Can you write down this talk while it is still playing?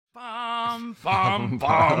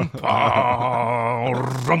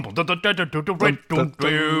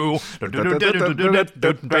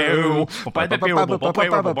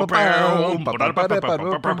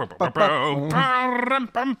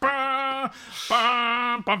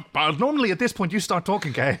Normally at this point you start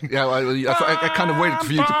talking, Kay. Yeah, I kind of waited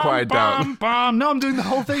for you to quiet down. No, I'm doing the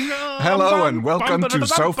whole thing. Hello and welcome to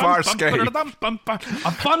So Farscape.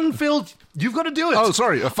 A fun-filled... You've got to do it. Oh,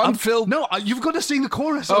 sorry, a fun-filled... No, you've got to sing the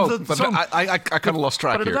chorus of the but song. I kind of lost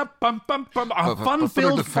track here. A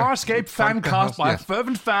fun-filled Farscape fan cast by a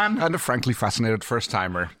fervent fan. And a frankly fascinated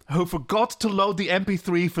first-timer. Who forgot to load the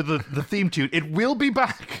MP3 for the theme tune. It will be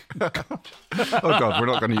back. Oh, God, we're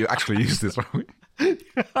not going to actually use this, are we?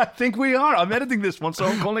 I think we are. I'm editing this one, so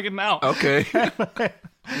I'm calling it now. Okay.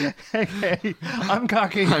 Hey, I'm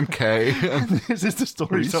Kaki. I'm Kay. This is the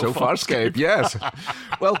story So Farscape, yes.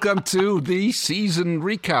 Welcome to the season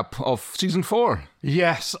recap of season 4.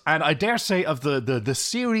 Yes, and I dare say of the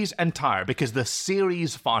series entire, because the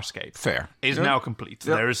series Farscape is now complete.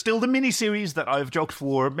 Yep. There is still the mini-series that I've joked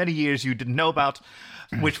for many years you didn't know about,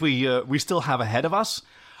 which we still have ahead of us.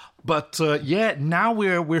 But now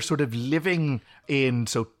we're sort of living in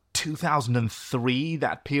 2003,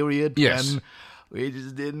 that period. Yes. When we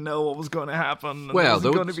just didn't know what was going to happen. Well,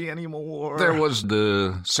 there wasn't going to be any more. There was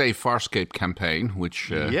the Save Farscape campaign,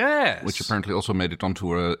 which apparently also made it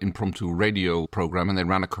onto an impromptu radio program, and they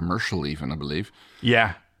ran a commercial even, I believe.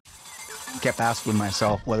 Yeah. I kept asking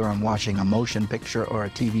myself whether I'm watching a motion picture or a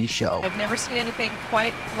TV show. I've never seen anything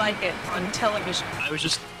quite like it on television. I was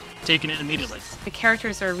just taking it immediately. The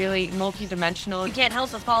characters are really multi-dimensional. You can't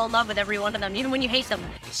help but fall in love with every one of them, even when you hate them.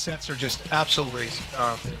 The sets are just absolutely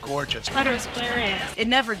gorgeous. Clutter is hilarious. It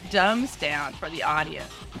never dumbs down for the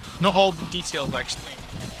audience. No whole detailed explain.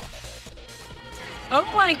 Oh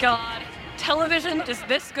my God, television is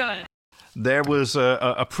this good. There was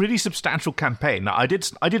a pretty substantial campaign. Now, I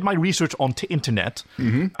did my research on internet,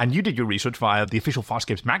 and you did your research via the official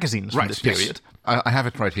Farscapes magazines from this period. Yes. I have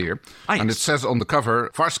it right here. Nice. And it says on the cover,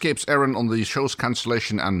 Farscape's errand on the show's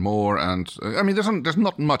cancellation and more. And I mean, there's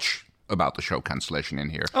not much about the show cancellation in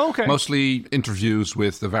here. Oh, okay. Mostly interviews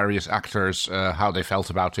with the various actors, how they felt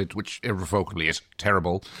about it, which irrevocably is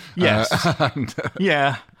terrible. Yes.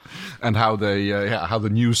 Yeah. And how how the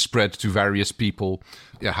news spread to various people,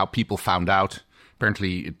 how people found out.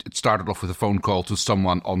 Apparently, it started off with a phone call to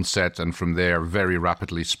someone on set, and from there, very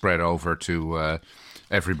rapidly spread over to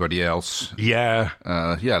everybody else. Yeah.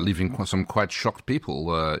 Leaving some quite shocked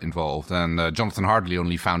people involved. And Jonathan Hartley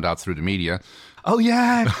only found out through the media. Oh,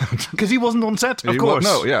 yeah, because he wasn't on set, of course.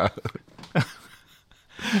 No, yeah.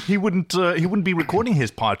 He wouldn't be recording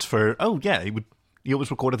his parts for... Oh, yeah, he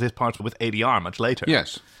always recorded his parts with ADR much later.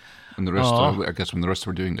 Yes. And the rest, I guess, when the rest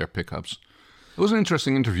were doing their pickups. It was an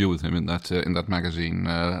interesting interview with him in that magazine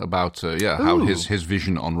about how his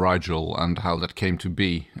vision on Rigel and how that came to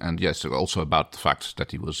be, and yes, also about the fact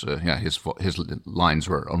that he was his lines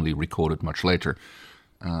were only recorded much later,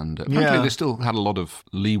 and apparently they still had a lot of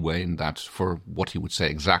leeway in that for what he would say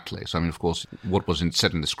exactly. So I mean, of course, what was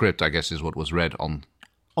said in the script, I guess, is what was read on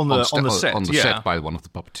the set by one of the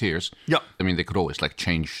puppeteers. Yeah, I mean, they could always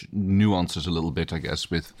change nuances a little bit, I guess,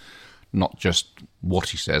 with not just what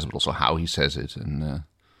he says, but also how he says it. And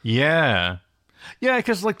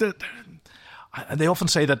because they often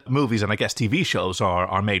say that movies and I guess TV shows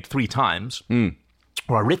are made 3 times,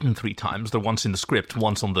 or are written 3 times. They're once in the script,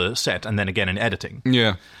 once on the set, and then again in editing.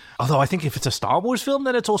 Yeah. Although I think if it's a Star Wars film,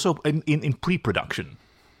 then it's also in pre-production.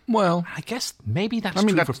 Well, I guess maybe that's true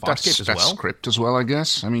for Farscape as well. That's script as well, I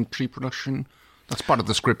guess. I mean, pre-production, that's part of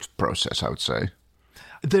the script process, I would say.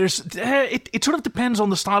 It sort of depends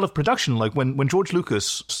on the style of production. Like when George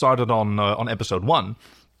Lucas started on episode 1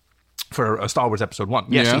 for Star Wars episode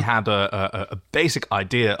 1, he had a basic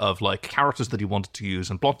idea of characters that he wanted to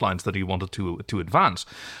use and plot lines that he wanted to advance.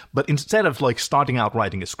 But instead of starting out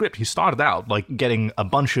writing a script, he started out getting a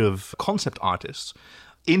bunch of concept artists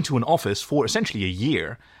into an office for essentially a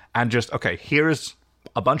year and just, okay, here's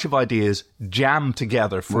a bunch of ideas jammed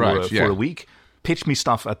together for a week. Pitch me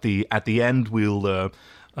stuff at the end. We'll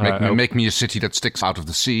make me a city that sticks out of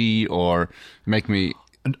the sea, or make me.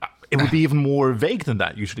 It would be even more vague than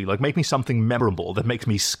that. Usually, make me something memorable that makes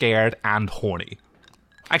me scared and horny.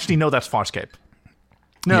 Actually, no, that's Farscape.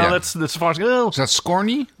 No, that's Farscape. Oh. Is that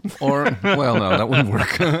Scorny? Or well, no, that wouldn't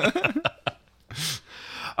work.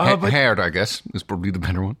 Haired, I guess, is probably the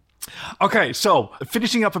better one. Okay, so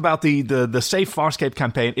finishing up about the Save Farscape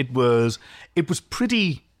campaign, it was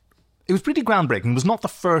pretty It was pretty groundbreaking. It was not the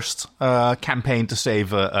first campaign to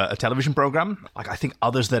save a television program. Like, I think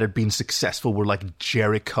others that had been successful were like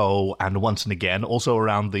Jericho and Once and Again, also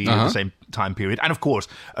around the same time period. And of course,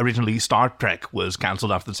 originally Star Trek was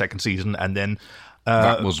cancelled after the second season, and then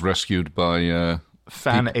that was rescued by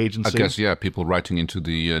fan agency. I guess, people writing into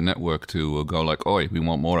the network to go like, "Oi, we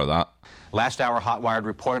want more of that." Last hour, Hotwired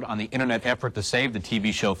reported on the internet effort to save the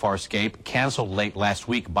TV show Farscape, canceled late last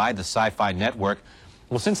week by the Sci-Fi Network.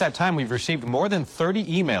 Well, since that time, we've received more than 30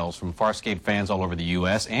 emails from Farscape fans all over the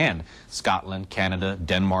U.S. and Scotland, Canada,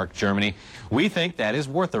 Denmark, Germany. We think that is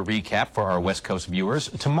worth a recap for our West Coast viewers.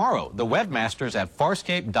 Tomorrow, the webmasters at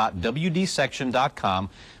farscape.wdsection.com,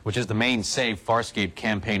 which is the main Save Farscape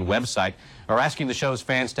campaign website, are asking the show's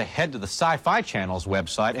fans to head to the Sci-Fi Channel's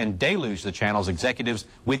website and deluge the channel's executives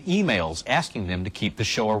with emails asking them to keep the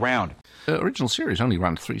show around. The original series only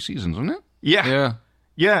ran 3 seasons, wasn't it? Yeah.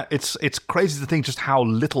 Yeah, it's crazy to think just how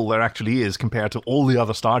little there actually is compared to all the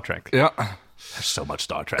other Star Trek. Yeah. There's so much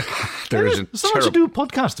Star Trek. There's someone should do a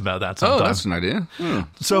podcast about that sometime. Oh, that's an idea.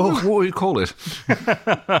 So what will you call it?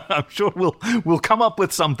 I'm sure we'll come up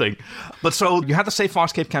with something. But so you had the Save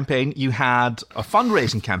Farscape campaign. You had a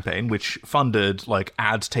fundraising campaign which funded like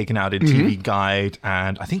ads taken out in TV Guide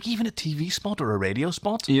and I think even a TV spot or a radio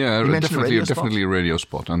spot. Yeah, definitely a radio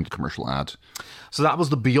spot and commercial ad. So that was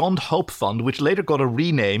the Beyond Hope Fund, which later got a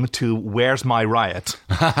rename to Where's My Riot?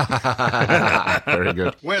 Very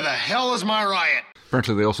good. Where the hell is my riot?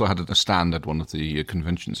 Apparently they also had a stand at one of the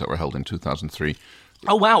conventions that were held in 2003.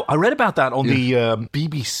 Oh, wow. I read about that on the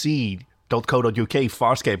bbc.co.uk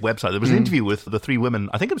Farscape website. There was an interview with the 3 women.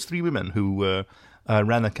 I think it was 3 women who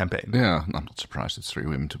ran that campaign. Yeah, I'm not surprised it's 3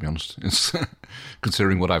 women, to be honest. It's,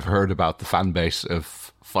 considering what I've heard about the fan base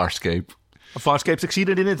of Farscape. Farscape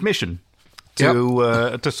succeeded in its mission.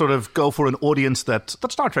 To sort of go for an audience that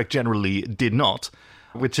Star Trek generally did not,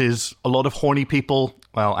 which is a lot of horny people.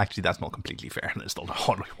 Well, actually, that's not completely fair. There's a lot of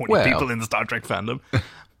horny people in the Star Trek fandom.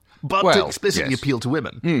 But to explicitly appeal to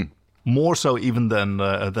women. More so even than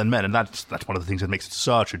men. And that's one of the things that makes it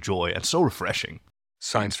such a joy and so refreshing.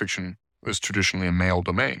 Science fiction was traditionally a male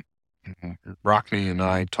domain. Rockney and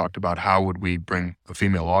I talked about how would we bring a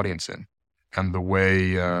female audience in. And the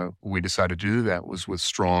way we decided to do that was with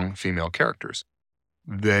strong female characters.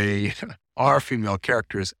 Our female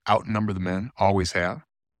characters outnumber the men, always have.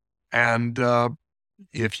 And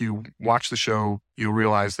if you watch the show, you'll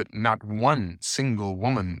realize that not one single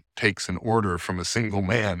woman takes an order from a single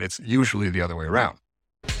man. It's usually the other way around.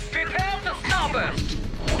 Prepare to starburst!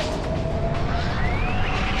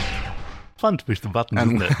 Fun to push the button,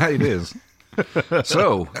 isn't it? It is.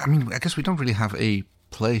 So, I guess we don't really have a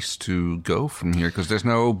place to go from here because there's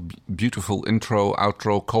no beautiful intro,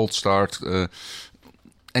 outro, cold start,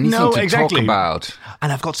 anything to talk about.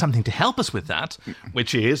 And I've got something to help us with that,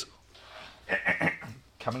 which is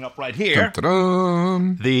coming up right here.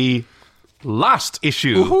 Dun-dun-dun. The last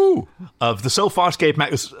issue of the So Farscape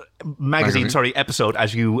magazine, episode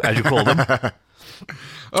as you call them.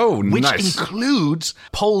 Which includes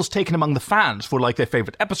polls taken among the fans for like their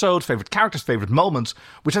favorite episodes, favorite characters, favorite moments,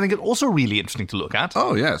 which I think is also really interesting to look at.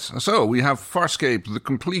 Oh, yes. So we have Farscape, the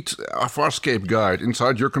complete Farscape guide,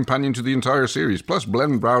 inside your companion to the entire series, plus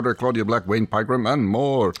Glenn Browder, Claudia Black, Wayne Pygram, and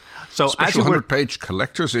more. So special 100-page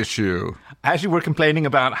collector's issue. As you were complaining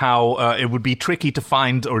about how it would be tricky to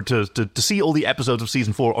find or to see all the episodes of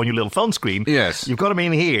Season 4 on your little phone screen, yes, you've got them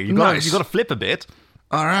in here. You've got to flip a bit.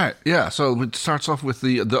 All right, yeah. So it starts off with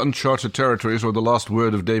the uncharted territories, or the last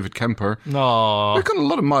word of David Kemper. Aww. They got a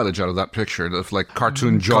lot of mileage out of that picture of like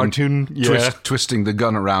cartoon John twisting the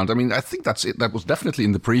gun around. I mean, I think that's it. That was definitely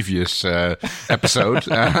in the previous episode,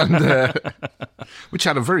 and which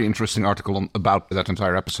had a very interesting article about that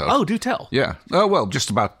entire episode. Oh, do tell. Yeah. Oh, just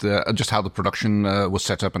about just how the production was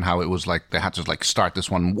set up and how it was like they had to like start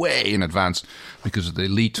this one way in advance because of the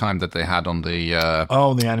lead time that they had on the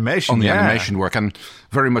animation work. And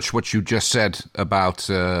very much what you just said about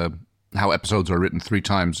how episodes are written 3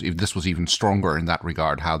 times. If this was even stronger in that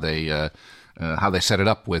regard, how they set it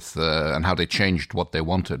up with and how they changed what they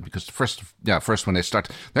wanted. Because first when they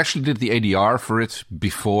actually did the ADR for it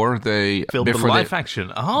before they filmed the live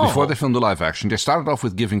action. Oh, before they filmed the live action, they started off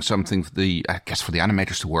with giving something for the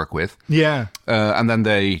animators to work with. Yeah, and then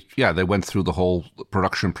they went through the whole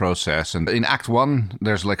production process. And in Act 1,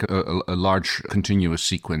 there's like a large continuous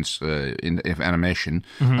sequence in animation,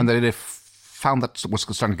 and they found that was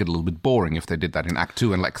starting to get a little bit boring if they did that in Act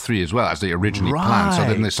 2 and like 3 as well, as they originally planned. So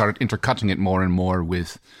then they started intercutting it more and more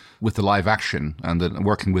with the live action and then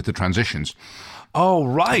working with the transitions. Oh,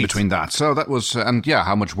 right. Between that. So that was, and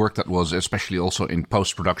how much work that was, especially also in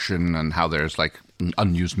post-production and how there's like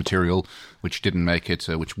unused material, which didn't make it,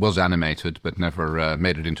 which was animated, but never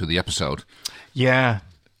made it into the episode. Yeah.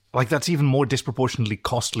 Like, that's even more disproportionately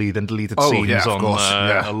costly than deleted scenes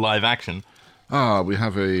on live action. We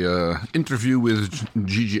have a interview with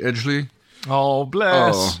Gigi Edgley. Oh,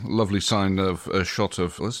 bless. Oh, lovely sign of a shot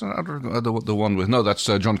of... Is that the one with... No, that's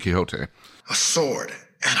Don Quixote. A sword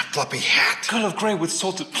and a fluffy hat. Color of grey with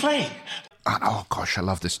salted plain. Oh, gosh, I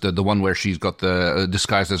love this. The one where she's got the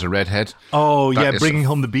disguised as a redhead. Oh, that bringing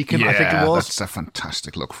home the beacon, I think it was. That's a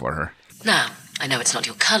fantastic look for her. Now, I know it's not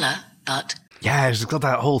your colour, but... Yeah, she's got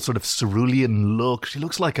that whole sort of cerulean look. She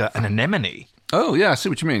looks like an anemone. Oh, yeah, I see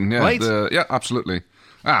what you mean. Yeah, right? Yeah, absolutely.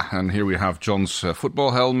 And here we have John's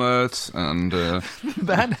football helmet and...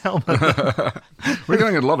 that helmet. We're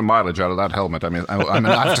getting a lot of mileage out of that helmet. I mean,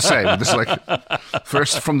 I have to say, this is like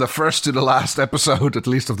from the first to the last episode, at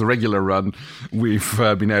least of the regular run, we've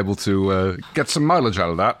been able to get some mileage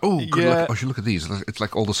out of that. Oh, good look. Oh, you look at these. It's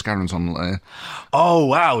like all the Scarons on... Oh,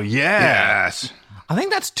 wow, yeah. Yes. I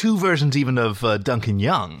think that's 2 versions even of Duncan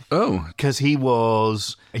Young. Oh. Because he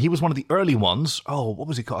was one of the early ones. Oh, what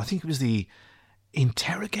was he called? I think it was the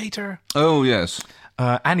Interrogator. Oh, yes.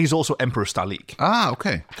 And he's also Emperor Stalik. Ah,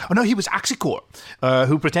 okay. Oh, no, he was Axicor,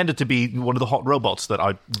 who pretended to be one of the hot robots that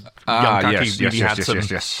young Taki really had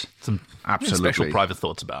some absolutely special private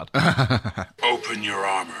thoughts about. Open your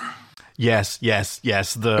armor. Yes.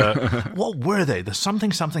 What were they? The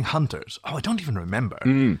something hunters. Oh, I don't even remember.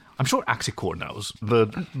 I'm sure Axicor knows. The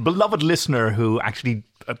beloved listener who actually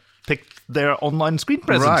picked their online screen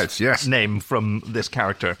presence name from this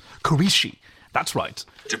character. Kurishi. That's right.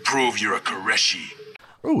 To prove you're a Koreshi.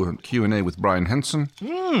 Oh, Q&A with Brian Henson.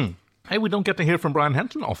 Hey, we don't get to hear from Brian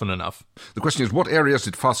Henson often enough. The question is, what areas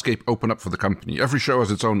did Farscape open up for the company? Every show has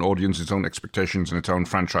its own audience, its own expectations, and its own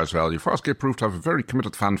franchise value. Farscape proved to have a very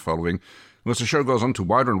committed fan following. And as the show goes on to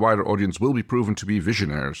wider and wider audience will be proven to be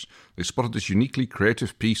visionaries. They spotted this uniquely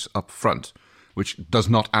creative piece up front, which does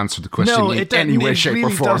not answer the question in any way, shape,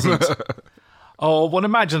 or form. Oh, one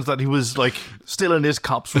imagines that he was like still in his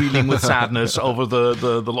cups, reeling with sadness over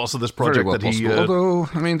the loss of this project. Very well possible. Although,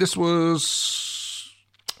 I mean, this was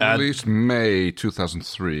released May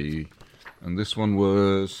 2003, and this one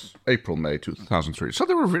was April-May 2003. So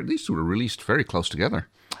these two were released very close together.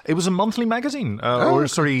 It was a monthly magazine,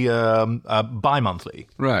 bi-monthly.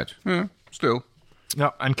 Right. Yeah. Still.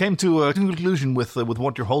 Yeah, and came to a conclusion with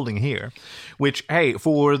what you're holding here, which, hey,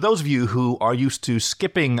 for those of you who are used to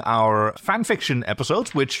skipping our fanfiction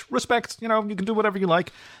episodes, which, respect, you can do whatever you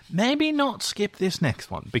like, maybe not skip this next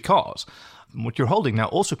one, because what you're holding now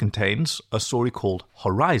also contains a story called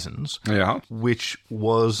Horizons, which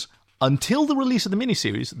was, until the release of the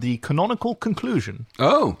miniseries, the canonical conclusion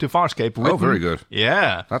to Farscape. Written, very good.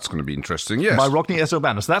 Yeah. That's going to be interesting, yes. By Rockne S.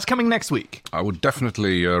 O'Bannon. So that's coming next week. I would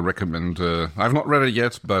definitely recommend... I've not read it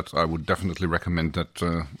yet, but I would definitely recommend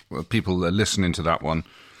that people listen into that one.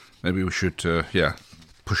 Maybe we should,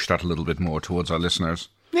 push that a little bit more towards our listeners.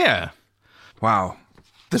 Yeah. Wow.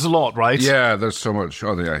 There's a lot, right? Yeah, there's so much.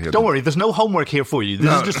 Oh, yeah. Don't worry, there's no homework here for you.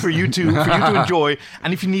 This is just for you to enjoy.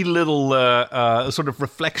 And if you need a little sort of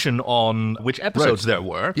reflection on which episodes there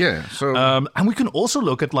were, So, and we can also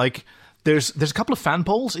look at there's a couple of fan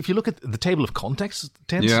polls. If you look at the table of context,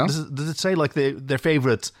 does it say like their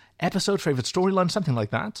favorite episode, favorite storyline, something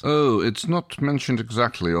like that? Oh, it's not mentioned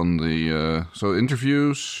exactly on the so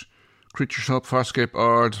interviews. Creature Shop, Farscape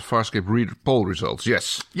Art, Farscape Reader poll results.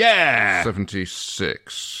 Yes. Yeah.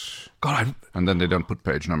 76. God, and then they don't put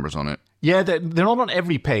page numbers on it. Yeah, they're not on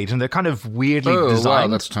every page, and they're kind of weirdly designed. Wow,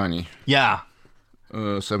 that's tiny. Yeah.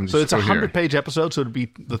 76. So it's a 100-page episode, so it'd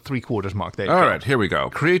be the 3/4 mark there. All right, here we go.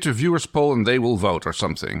 Create a viewers poll and they will vote or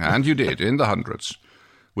something. And you did, in the hundreds.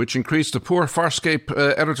 Which increased the poor Farscape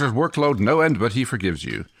editor's workload no end, but he forgives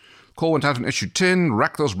you. Call went out in issue 10.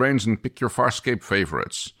 Rack those brains and pick your Farscape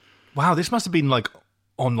favorites. Wow, this must have been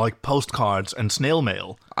on postcards and snail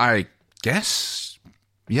mail. I guess.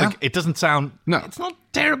 Yeah. It doesn't sound... No. It's not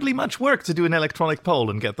terribly much work to do an electronic poll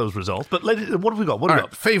and get those results. But what have we got? What have we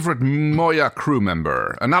got? Favorite Moya crew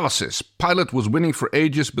member. Analysis. Pilot was winning for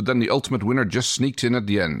ages, but then the ultimate winner just sneaked in at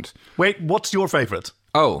the end. Wait, what's your favorite?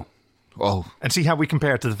 Oh. And see how we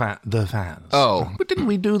compare to the fans. Oh. But didn't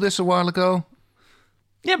we do this a while ago?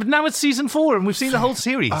 Yeah, but now it's season 4 and we've seen the whole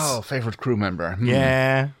series. Oh, favorite crew member.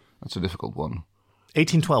 Yeah. That's a difficult one.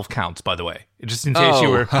 1812 counts, by the way. Just in case you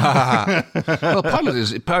were... Well,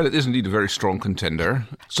 Pilot is indeed a very strong contender.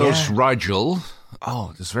 So is Rigel.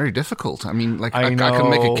 Oh, it's very difficult. I mean, I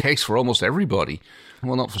can make a case for almost everybody.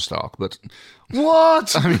 Well, not for Stark, but...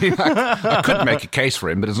 What? I mean, I could make a case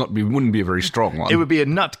for him, but it wouldn't be a very strong one. It would be a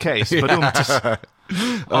nut case, but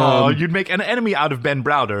You'd make an enemy out of Ben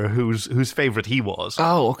Browder, whose favorite he was.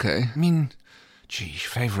 Oh, okay. I mean,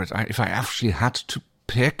 favorite. If I actually had to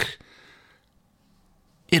pick,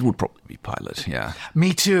 it would probably be Pilot. Yeah.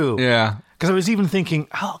 Me too. Yeah. Because I was even thinking,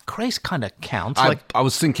 Crace kind of counts. I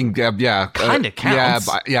was thinking, kind of counts.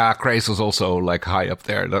 Yeah, Crace was also like high up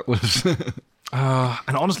there. That was.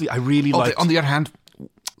 And honestly, I really liked. On the other hand,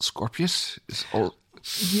 Scorpius is all.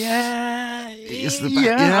 Yeah. Is the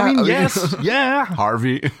I mean, yes. Yeah.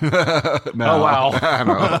 Harvey. No. Oh, wow.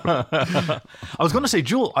 No. I was going to say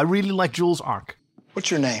Jewel. I really like Jewel's arc. What's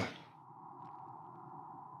your name?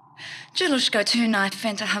 Julushko Two-Night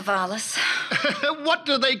Fenta Havalis. What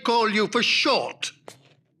do they call you for short?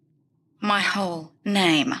 My whole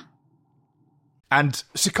name. And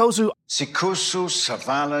Sikozu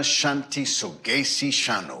Savala Shanti Sogesi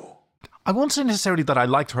Shanu. I won't say necessarily that I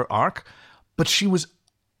liked her arc, but she was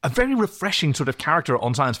a very refreshing sort of character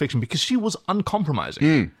on science fiction because she was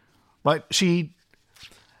uncompromising. Right?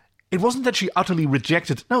 It wasn't that she utterly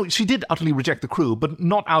rejected... No, she did utterly reject the crew, but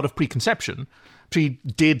not out of preconception. She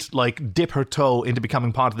did, dip her toe into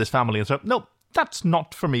becoming part of this family and say, no, that's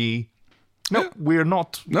not for me. No, we're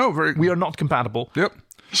not... No, we are not compatible. Yep.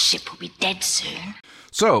 The ship will be dead soon.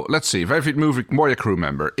 So, let's see. Favorite movie Moya crew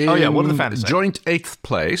member. What are the fans say? Joint 8th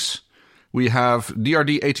place, we have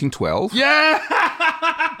DRD 1812. Yeah!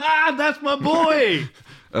 That's my boy!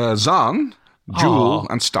 Zahn, Jewel,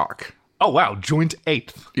 and Stark. Oh, wow. Joint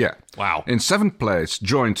 8th. Yeah. Wow. In 7th place,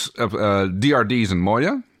 joint DRDs and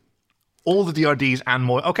Moya. All the DRDs and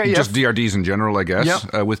Moya. Okay, yeah. Just DRDs in general, I guess,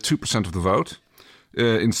 with 2% of the vote.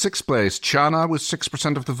 In 6th place, Chana with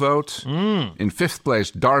 6% of the vote. In 5th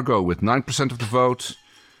place, Dargo with 9% of the vote.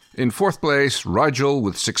 In 4th place, Rigel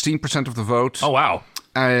with 16% of the vote. Oh, wow.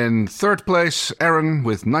 And 3rd place, Aaron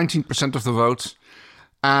with 19% of the vote.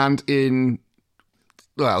 And in...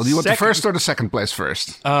 Well, do you want the first or the second place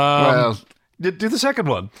first? Do the second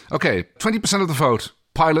one. Okay, 20% of the vote,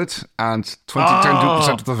 Pilot, and 22%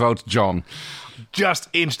 of the vote, John. Just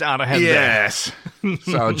inched out ahead yes. there.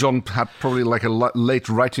 So John had probably like a late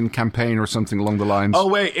write-in campaign or something along the lines. Oh,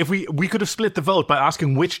 wait, if we could have split the vote by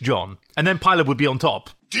asking which John, and then Pilot would be on top.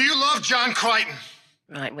 Do you love John Crichton?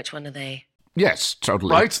 Right, which one are they? Yes,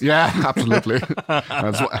 totally. Right? Yeah, absolutely.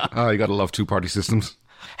 You gotta love two-party systems.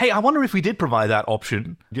 Hey, I wonder if we did provide that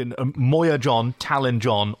option, Moya John, Talon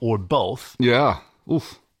John, or both. Yeah.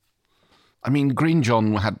 Oof. I mean, Green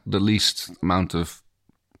John had the least amount of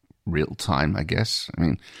real time, I guess. I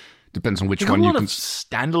mean, depends on which one you can...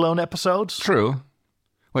 standalone episodes. True.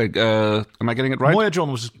 Wait, am I getting it right? Moya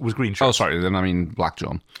John was Green John. Oh, sorry, then I mean Black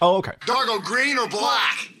John. Oh, okay. Dargo green or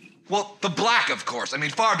black? Well, the black, of course. I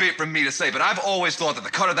mean, far be it from me to say, but I've always thought that the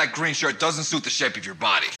cut of that green shirt doesn't suit the shape of your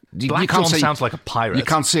body. Black John sounds like a pirate. You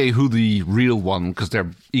can't say who the real one, because they're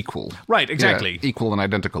equal. Right, exactly. Yeah, equal and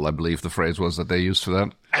identical, I believe the phrase was that they used for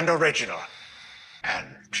that. And original. And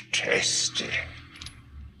tasty.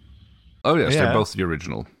 Oh, yes, they're both the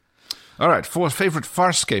original. All right, for favorite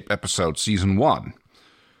Farscape episode, season 1.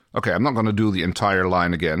 Okay, I'm not going to do the entire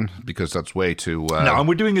line again, because that's way too... No, and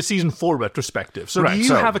we're doing a season 4 retrospective. So do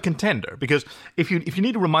you have a contender? Because if you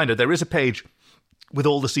need a reminder, there is a page with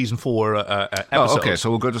all the season 4 episodes. Oh, okay, so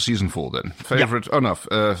we'll go to season 4 then. Favorite... Yeah. Oh, no,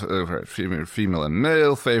 female and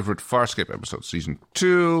male. Favorite Farscape episode, season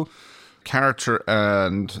 2. Character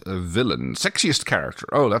and villain. Sexiest character.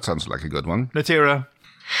 Oh, that sounds like a good one. Natira.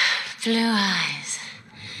 Blue eyes.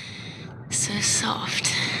 So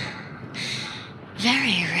soft.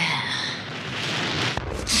 Very rare.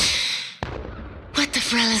 What the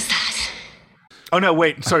frill is that? Oh, no,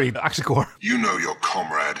 wait. Sorry, Axicor. You know your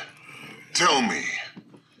comrade. Tell me,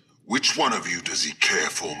 which one of you does he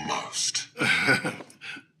care for most?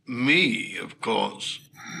 Me, of course.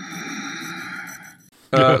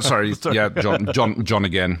 Sorry, yeah, John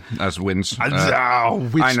again, as wins.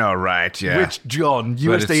 I know, right, yeah. Which John?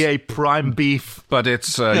 USDA Prime Beef. But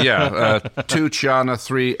it's, 2 Chana,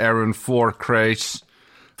 3 Aaron, 4 Crace,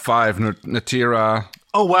 5 Natira.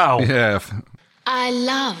 Oh, wow. Yeah. I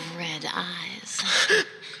love red eyes.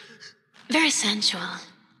 Very sensual.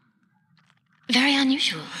 Very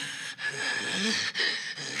unusual.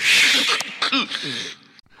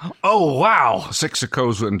 Oh, wow. 6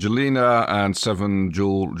 Sikozu and Jelena, and 7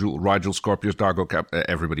 Rigel, Scorpius, Dargo,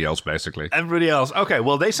 everybody else, basically. Everybody else. Okay,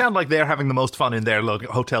 well, they sound like they're having the most fun in their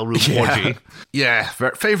hotel room orgy. Yeah,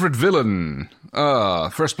 favorite villain.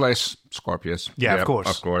 First place, Scorpius. Yeah, of course.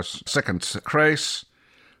 Of course. Second, Crace.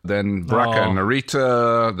 Then Braca and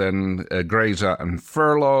Narita. Then Graza and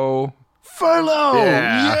Furlough.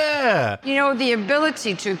 Yeah. You know, the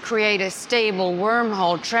ability to create a stable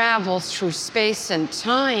wormhole travel through space and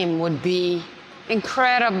time would be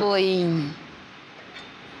incredibly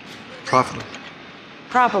Profitable.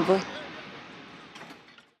 Probably.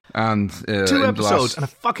 And 2 episodes and a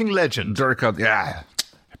fucking legend. Durka,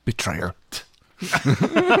 betrayer.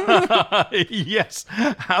 Yes,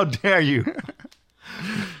 how dare you?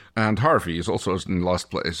 And Harvey is also in last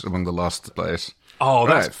place, among the last place. Oh,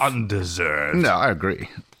 that's undeserved. No, I agree.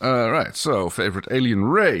 Right, so favorite alien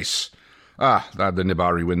race. The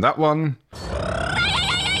Nibari win that one.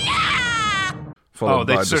 Followed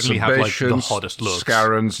they by certainly the have like the Sebaceans, hottest looks.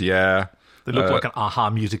 Scarans, yeah. They look like an Aha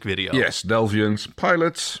music video. Yes, Delvians,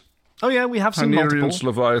 pilots. Oh yeah, we have some Hynerians,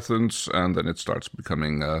 multiple. Leviathans, and then it starts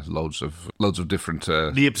becoming loads of different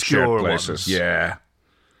The obscure shared places. ones. Yeah,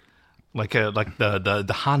 like the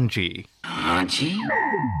Hanji. Hanji?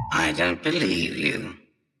 I don't believe you.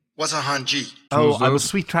 What's a Hanji? Oh, I'm a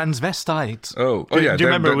sweet transvestite. Oh, do you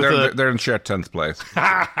remember they're in shared 10th place.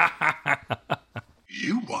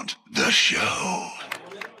 You want the show.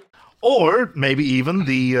 Or maybe even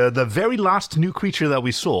the very last new creature that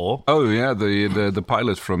we saw. Oh yeah, the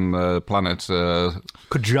pilot from planet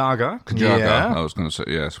Kujaga. Yeah. I was going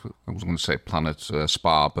to say planet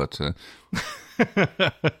Spa, but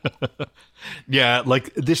yeah,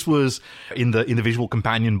 like this was in the visual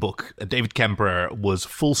companion book. David Kemper was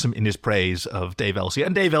fulsome in his praise of Dave Elsey,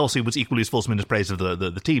 and Dave Elsey was equally as fulsome in his praise of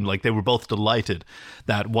the team. Like they were both delighted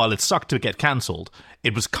that while it sucked to get cancelled,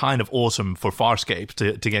 it was kind of awesome for Farscape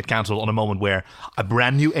to get cancelled on a moment where a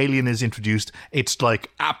brand new alien is introduced. It's like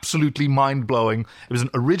absolutely mind blowing. It was an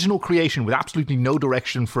original creation with absolutely no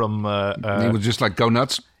direction from. It was just like go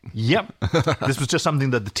nuts. Yep. This was just something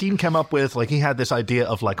that the team came up with. Like he had this idea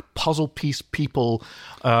of like puzzle piece people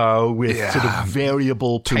with sort of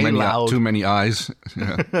variable too many eyes.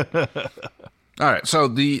 Yeah. All right. So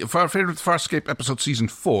the favorite Farscape episode, season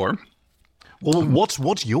 4. Well,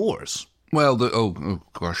 what's yours? Well,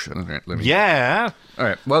 gosh. Let me. Yeah. All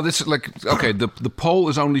right. Well, this is like okay. The poll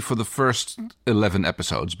is only for the first 11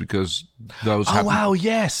 episodes because those. Oh wow!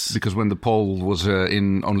 Yes. Because when the poll was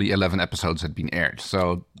in, only 11 episodes had been aired.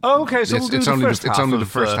 So. Oh, okay. So it's only the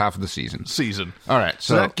first half of the season. All right.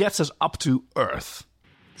 So that gets us up to Earth.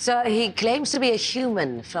 So he claims to be a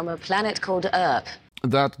human from a planet called Earp.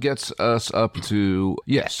 That gets us up to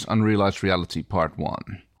Unrealized Reality Part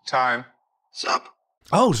 1. Time. Sup.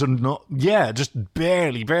 Oh, so just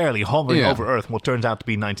barely hovering over Earth, what turns out to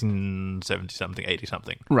be 1970-something,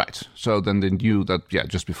 80-something. Right. So then they knew that,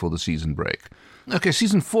 just before the season break. Okay,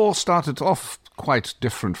 season 4 started off quite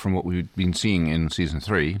different from what we've been seeing in season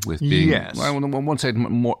 3, with being, I won't say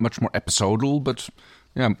much more episodal, but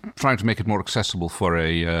trying to make it more accessible for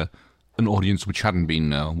an audience which hadn't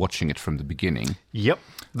been watching it from the beginning. Yep,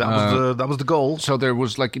 that was the goal. So there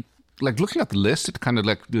was like looking at the list, it kind of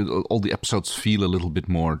like all the episodes feel a little bit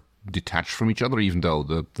more detached from each other, even though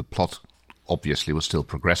the plot obviously was still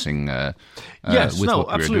progressing what we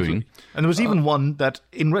were doing. And there was even one that,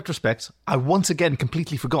 in retrospect, I once again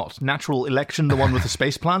completely forgot. Natural Election, the one with the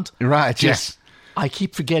space plant. Right, yes. I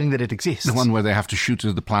keep forgetting that it exists. The one where they have to shoot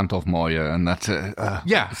the plant off Moya and that...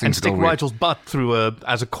 and stick Rigel's butt through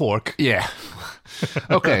as a cork. Yeah.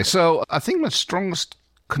 Okay, so I think my strongest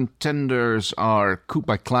contenders are Coop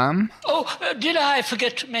by Clam. Oh, did I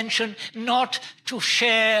forget to mention not to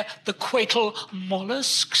share the coital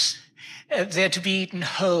mollusks? They're to be eaten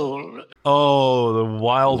whole. Oh, the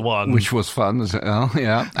wild one. Which was fun as well,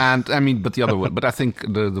 yeah. And, I mean, but the other one. But I think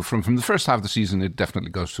from the first half of the season, it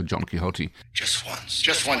definitely goes to John Quixote. Just once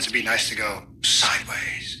it'd be nice to go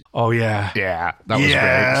sideways. Oh, yeah. Yeah, that was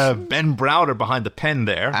great. Ben Browder behind the pen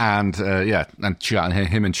there. And, and Chian,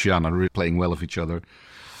 him and Chian are really playing well with each other.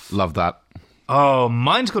 Love that. Oh,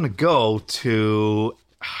 mine's going to go to...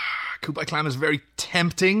 Kublai Khan is very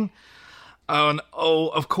tempting. And,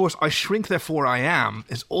 of course, I Shrink, Therefore I Am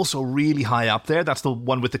is also really high up there. That's the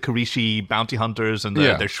one with the Karishi bounty hunters and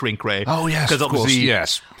their shrink ray. Oh, yes, of course,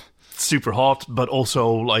 yes. Super hot, but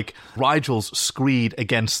also, like, Rigel's screed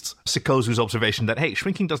against Sikozu's observation that, hey,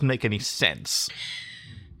 shrinking doesn't make any sense.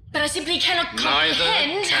 But I simply cannot Neither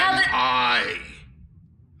comprehend can how that... I.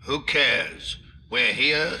 Who cares? We're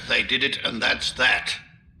here, they did it, and that's that.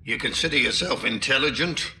 You consider yourself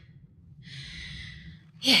intelligent?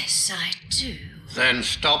 Yes, I do. Then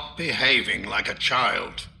stop behaving like a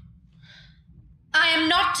child. I am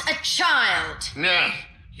not a child. No,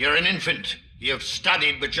 you're an infant. You've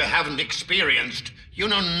studied, but you haven't experienced. You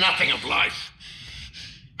know nothing of life.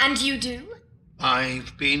 And you do?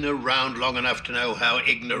 I've been around long enough to know how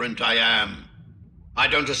ignorant I am. I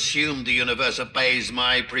don't assume the universe obeys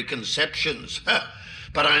my preconceptions.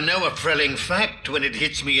 But I know a thrilling fact when it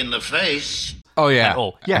hits me in the face. Oh, yeah.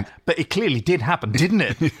 But it clearly did happen, didn't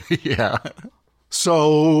it? Yeah.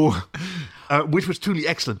 So, which was truly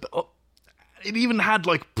excellent. But, It even had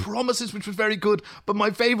like promises, which was very good. But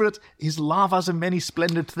my favorite is Lava's a many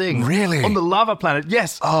splendid thing. Really? On the lava planet,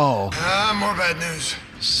 yes. Oh. More bad news.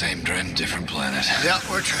 Same dread, different planet. Yeah,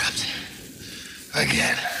 we're trapped.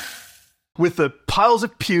 Again. With the piles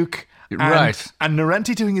of puke. Right. And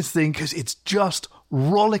Narenti doing his thing, because it's just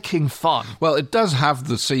rollicking fun. Well, it does have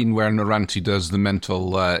the scene where Narenti does the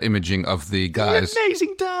mental imaging of the guys. The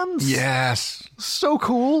amazing dance. Yes. So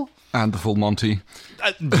cool. And the full Monty.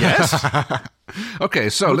 Yes. Okay,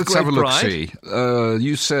 so let's have a look-see.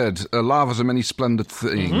 You said Lava's a many splendid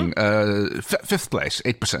thing. Fifth place,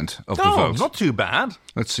 8% of the vote. Not too bad.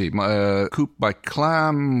 Let's see. Coop by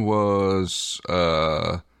Clam was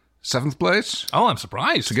 7th place. Oh, I'm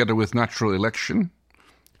surprised. Together with Natural Election,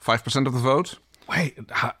 5% of the vote. Wait,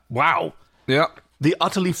 wow. Yeah. The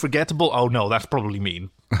utterly forgettable... Oh, no, that's probably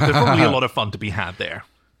mean. There's probably a lot of fun to be had there.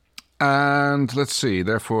 And let's see,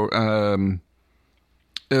 therefore, 3rd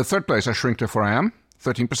place, I Shrink Therefore I Am,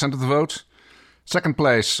 13% of the vote. 2nd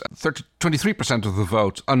place, 23% of the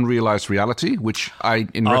vote, Unrealized Reality, which I,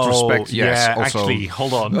 in retrospect, yes, yeah, also... actually,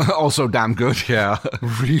 hold on. Also damn good, yeah.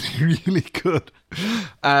 Really, really good.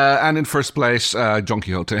 And in 1st place, Don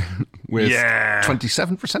Quixote, with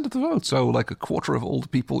 27% of the vote. So, like a quarter of all the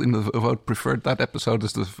people in the vote preferred that episode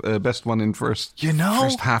as the best one in first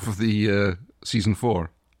half of the season 4.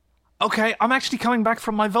 Okay, I'm actually coming back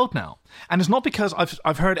from my vote now. And it's not because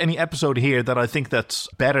I've heard any episode here that I think that's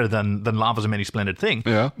better than Lava's a Many Splendid Thing.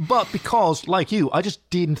 Yeah. But because, like you, I just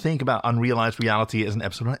didn't think about Unrealized Reality as an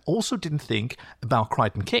episode. And I also didn't think about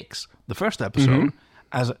Crichton Kicks, the first episode,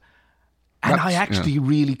 as a... And I actually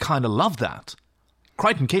really kind of love that.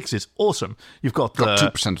 Crichton Kicks is awesome. You've got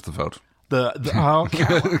 2% of the vote.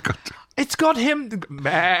 It's got him...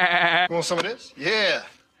 Want some of this? Yeah.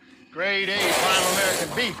 Grade A prime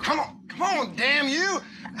American beef. Come on, damn you!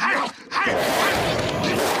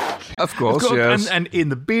 Of course, yes. And in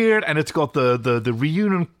the beard, and it's got the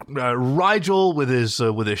reunion Rigel with his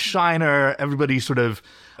shiner. Everybody sort of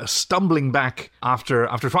stumbling back after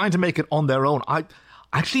trying to make it on their own.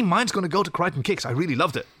 Actually, mine's going to go to Crichton Kicks. I really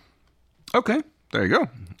loved it. Okay, there you go.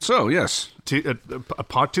 So, yes.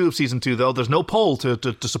 Part 2 of Season 2, though, there's no poll to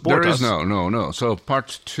support us. There is no. So,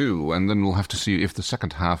 Part 2, and then we'll have to see if the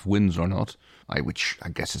second half wins or not. Which I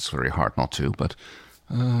guess it's very hard not to, but...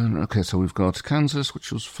 okay, so we've got Kansas,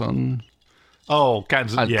 which was fun. Oh,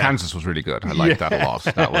 Kansas, yeah. Kansas was really good. I liked that a lot.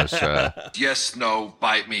 That was... Yes, no,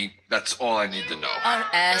 bite me. That's all I need to know.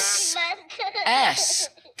 R-S. S.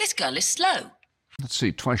 This girl is slow. Let's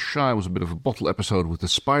see, Twice Shy was a bit of a bottle episode with the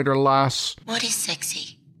Spider Lass. What is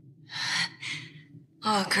sexy?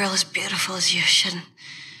 Oh, a girl as beautiful as you shouldn't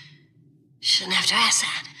have to ask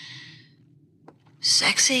that.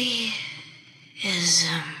 Sexy is,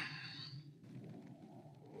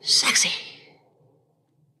 sexy.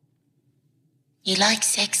 You like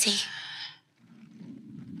sexy?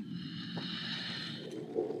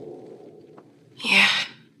 Yeah.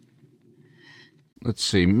 Let's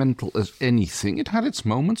see, Mental as Anything. It had its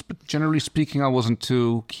moments, but generally speaking, I wasn't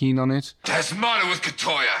too keen on it. Tasmania with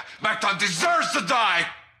Katoya. Macton deserves to die!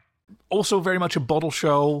 Also very much a bottle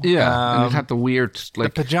show. Yeah, and it had the weird...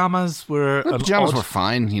 like the pajamas were... The pajamas were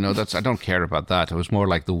fine, I don't care about that. It was more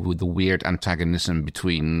like the weird antagonism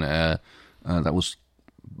between... that was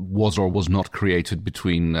or was not created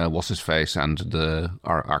between What's-His-Face and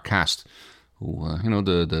our cast. Who,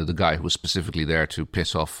 the guy who was specifically there to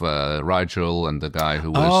piss off Rigel, and the guy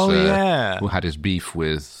who was who had his beef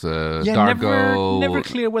with Dargo. Never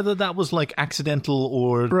clear whether that was like accidental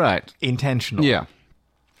or intentional. Yeah.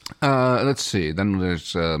 Let's see. Then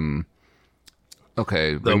there's the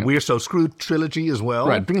We're So Screwed trilogy as well.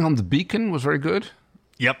 Right. Bringing Home the Beacon was very good.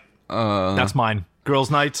 Yep. That's mine.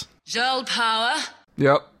 Girls' Night. Girl power.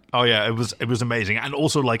 Yep. Oh yeah, it was amazing, and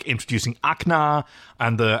also like introducing Akna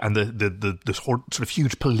and the sort of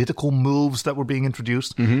huge political moves that were being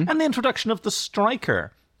introduced, and the introduction of the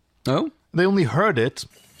Striker. Oh, they only heard it.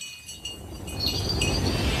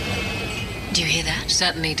 Do you hear that?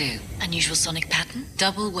 Certainly do. Unusual sonic pattern,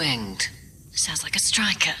 double winged. Sounds like a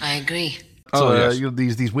striker. I agree. So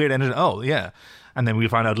these weird engines. Oh yeah, and then we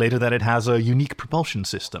find out later that it has a unique propulsion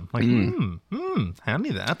system. Like,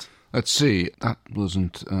 handy that. Let's see. That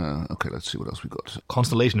wasn't... okay, let's see what else we got.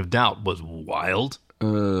 Constellation of Doubt was wild.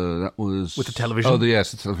 That was... With the television? Oh,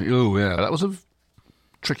 yes. The television. Oh, yeah. That was a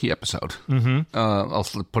tricky episode. I'll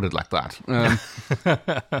put it like that.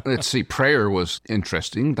 Let's see. Prayer was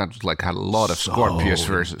interesting. That was had a lot of Scorpius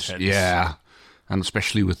versus... Intense. Yeah. And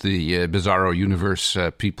especially with the Bizarro Universe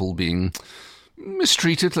people being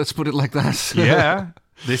mistreated, let's put it like that. Yeah.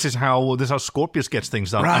 This is how Scorpius gets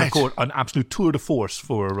things done. Right. And of course, an absolute tour de force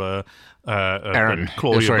for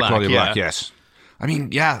Claudia Black. Yes. I mean,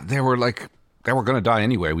 yeah, they were going to die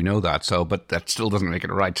anyway. We know that. So, but that still doesn't make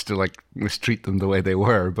it right to like mistreat them the way they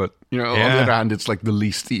were. But on the other hand, it's like the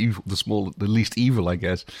least evil, the least evil, I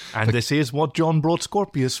guess. And this is what John brought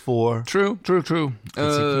Scorpius for. True. He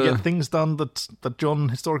can get things done that John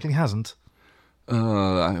historically hasn't.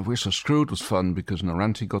 We're So Screwed was fun because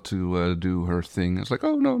Noranti got to do her thing. It's like,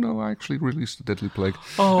 oh no, I actually released the Deadly Plague.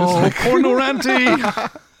 Oh, poor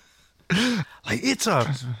Noranti. Like it's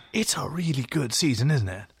a really good season, isn't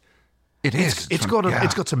it? It is. It's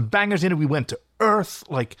got some bangers in it. We went to Earth.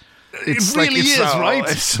 Like it really is,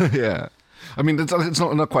 right? Yeah. I mean, it's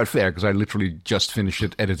not quite fair because I literally just finished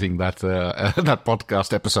editing that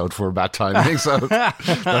podcast episode for Bad Timing. So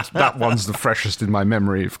that one's the freshest in my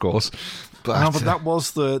memory, of course. But that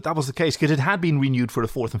was the case because it had been renewed for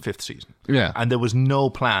the 4th and 5th season. Yeah, and there was no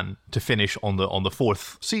plan to finish on the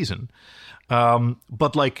 4th season.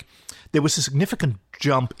 But like there was a significant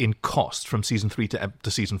jump in cost from season 3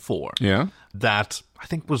 to season 4. Yeah, that I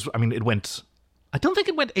think was. I mean, it went. I don't think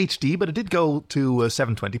it went HD, but it did go to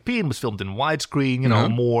 720p and was filmed in widescreen. A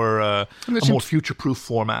more future-proof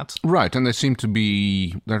format. Right, and they're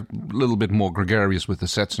a little bit more gregarious with the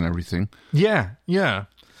sets and everything. Yeah.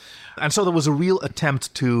 And so there was a real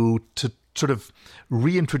attempt to sort of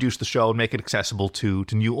reintroduce the show and make it accessible to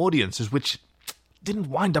new audiences, which didn't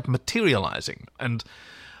wind up materializing. And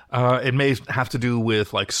it may have to do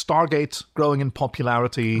with like Stargate growing in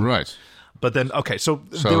popularity. Right. But then, okay, so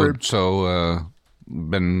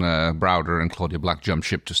Ben Browder and Claudia Black jumped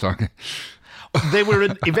ship to Stargate. They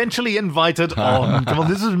were eventually invited on. Well,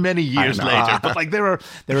 this is many years later, but like there are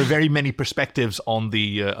very many perspectives on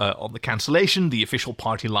the cancellation. The official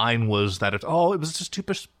party line was that it was just too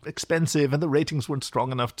expensive and the ratings weren't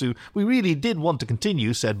strong enough to. We really did want to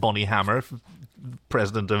continue, said Bonnie Hammer,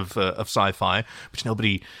 president of Sci-Fi, which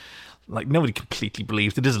nobody completely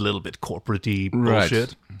believed. It is a little bit corporate-y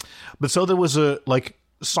bullshit. Right. But so there was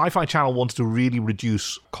Sci-Fi Channel wanted to really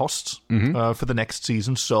reduce costs for the next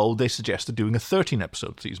season, so they suggested doing a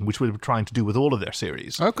 13-episode season, which we were trying to do with all of their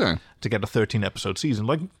series. Okay. To get a 13-episode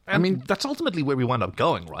season. I mean, that's ultimately where we wound up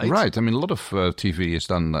going, right? Right. I mean, a lot of TV is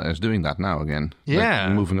doing that now again. Yeah.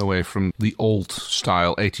 Like moving away from the old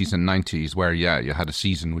style 80s and 90s where, you had a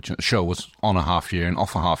season, which a show was on a half year and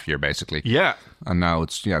off a half year, basically. Yeah. And now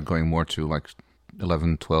it's, going more to like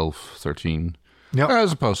 11, 12, 13, yep.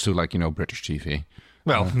 As opposed to British TV.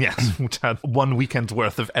 Well, yes, which had one weekend's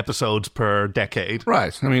worth of episodes per decade.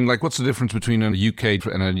 Right. I mean, like, what's the difference between a UK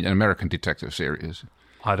and an American detective series?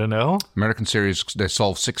 I don't know. American series, they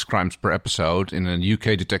solve 6 crimes per episode. In a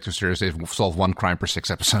UK detective series, they solve 1 crime per 6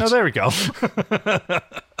 episodes. Oh, there we go.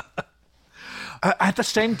 At the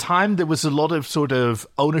same time, there was a lot of sort of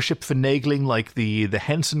ownership finagling, like the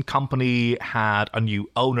Henson Company had a new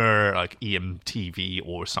owner, like EMTV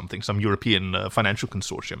or something, some European financial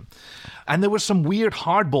consortium. And there was some weird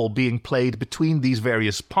hardball being played between these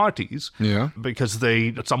various parties. Yeah. Because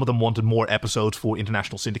some of them wanted more episodes for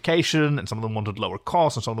international syndication, and some of them wanted lower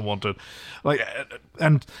costs, and some of them wanted...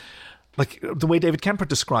 the way David Kemper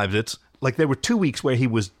described it, like there were 2 weeks where he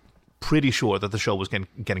was pretty sure that the show was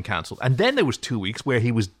getting cancelled. And then there was 2 weeks where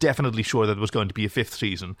he was definitely sure that it was going to be a 5th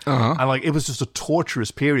season. Uh-huh. And it was just a torturous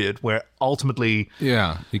period where ultimately...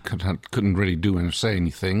 Yeah, he couldn't really do and say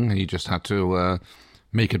anything. He just had to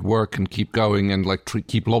make it work and keep going and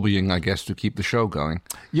keep lobbying, I guess, to keep the show going.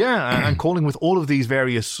 Yeah, and calling with all of these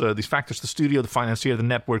various these factors, the studio, the financier, the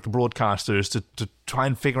network, the broadcasters, to try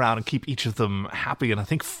and figure out and keep each of them happy. And I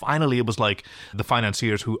think finally it was like the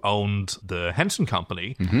financiers who owned the Henson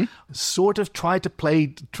Company sort of tried to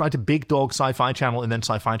big dog Sci-Fi Channel, and then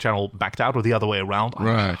Sci-Fi Channel backed out, or the other way around.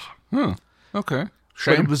 Right. Huh. Okay.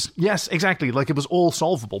 Shame. Yes, exactly. It was all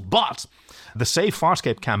solvable. But the Save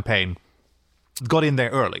Farscape campaign got in there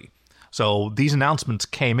early. So these announcements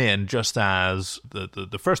came in just as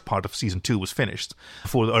the first part of season 2 was finished,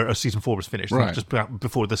 or season 4 was finished, right. Just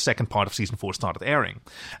before the second part of season 4 started airing.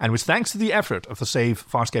 And it was thanks to the effort of the Save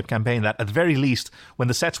Farscape campaign that at the very least, when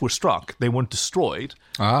the sets were struck, they weren't destroyed.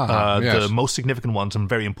 Yes. The most significant ones, and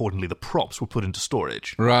very importantly, the props were put into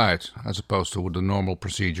storage. Right, as opposed to the normal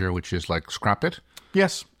procedure, which is scrap it?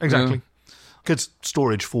 Yes, exactly. Yeah. Because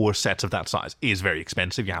storage for sets of that size is very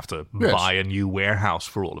expensive. You have to buy a new warehouse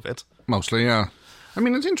for all of it. Mostly, yeah. I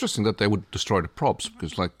mean, it's interesting that they would destroy the props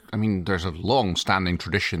because, there's a long-standing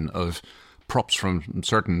tradition of props from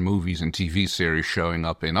certain movies and TV series showing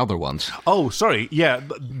up in other ones. Oh, sorry. Yeah,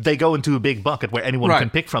 they go into a big bucket where anyone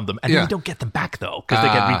can pick from them. And you don't get them back, though, because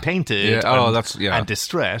they get repainted and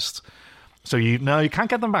distressed. So you can't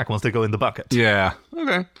get them back once they go in the bucket. Yeah.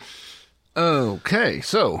 Okay,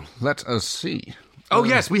 so let us see. Oh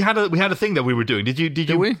yes, we had a thing that we were doing.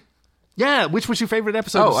 Did we? Yeah. Which was your favorite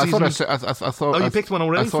episode? Oh, I thought. You picked one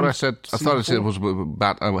already. I thought I said it was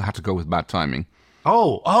bad. I had to go with bad timing.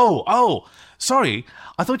 Oh. Sorry,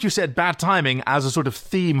 I thought you said bad timing as a sort of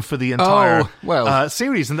theme for the entire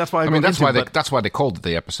series, and that's why that's why they called it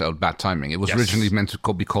the episode "Bad Timing." It was originally meant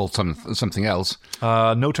to be called something else.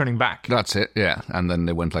 No Turning Back. That's it. Yeah, and then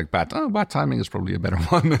they went like bad timing is probably a better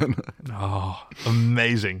one. Oh,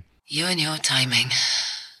 amazing! You and your timing.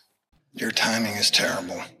 Your timing is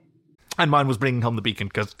terrible. And mine was Bringing Home the Beacon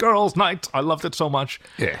because Girls' Night. I loved it so much.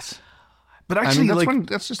 Yes, but actually,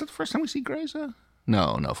 is that the first time we see Grazer?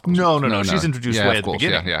 No, of course. No. She's introduced way at the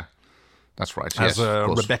beginning. Yeah. That's right. As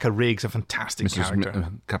Rebecca Riggs, a fantastic character.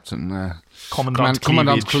 Captain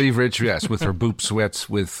Commandant Cleaveridge, yes, with her boob sweats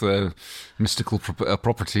with mystical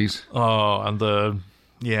properties. Oh, and I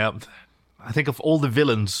think of all the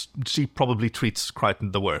villains, she probably treats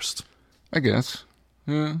Crichton the worst. I guess.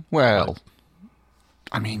 Yeah. Well,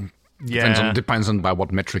 I mean... Depends on by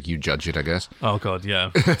what metric you judge it, I guess. Oh God, yeah.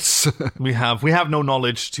 we have no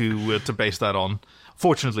knowledge to base that on.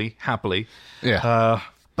 Fortunately, happily. Yeah.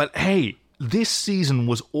 But hey, this season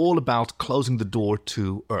was all about closing the door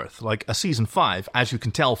to Earth. Like a season 5, as you can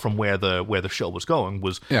tell from where the show was going,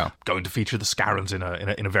 was going to feature the Scarans in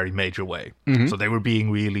a very major way. Mm-hmm. So they were being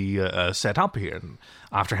really set up here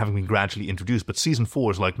after having been gradually introduced. But season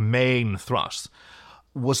 4's like main thrust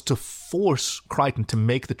was to force Crichton to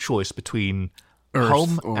make the choice between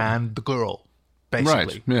home and the girl,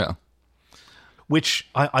 basically. Right, yeah. Which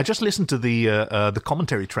I just listened to the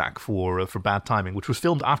commentary track for Bad Timing, which was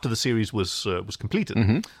filmed after the series was completed.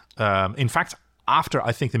 Mm-hmm. In fact, after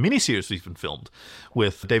I think the miniseries was even filmed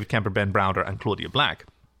with David Kemper, Ben Browder, and Claudia Black.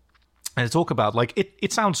 And they talk about, like,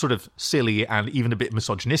 it sounds sort of silly and even a bit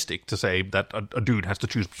misogynistic to say that a dude has to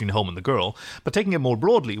choose between home and the girl. But taking it more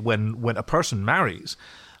broadly, when a person marries,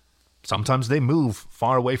 sometimes they move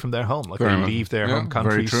far away from their home. Like, they leave their home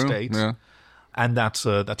country, state. Yeah. And that's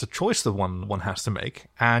a choice that one has to make.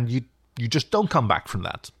 And you just don't come back from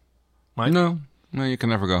that, right? No, you can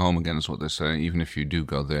never go home again, is what they say. Even if you do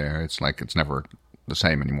go there, it's like it's never the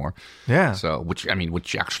same anymore. Yeah. So, which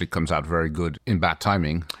actually comes out very good in Bad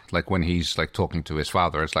Timing. Like when he's like talking to his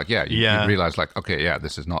father, it's like, you realize like, okay,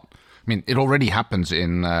 this is not. I mean, it already happens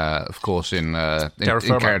in, of course, in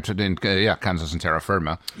Kansas and Terra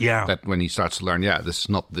Firma. Yeah. That when he starts to learn, this is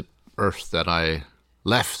not the Earth that I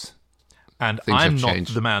left. And I'm not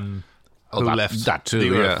the man who left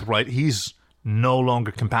the Earth, right? He's no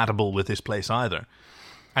longer compatible with this place either.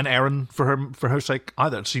 And Erin, for her sake,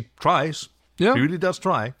 either. She tries. Yeah. She really does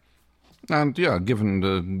try. And given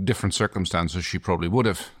the different circumstances, she probably would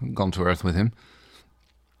have gone to Earth with him.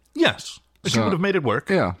 Yes. She would have made it work.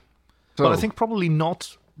 Yeah. So, but I think probably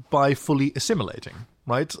not by fully assimilating,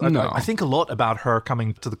 right? No. I think a lot about her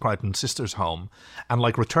coming to the Crichton sisters' home and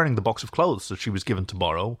like returning the box of clothes that she was given to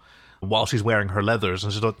borrow while she's wearing her leathers.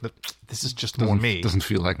 And she thought, this is just more me. Doesn't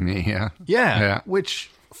feel like me, yeah. Yeah,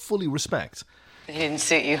 which fully respect. It didn't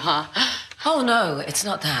suit you, huh? Oh, no, it's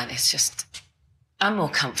not that. It's just I'm more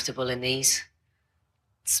comfortable in these.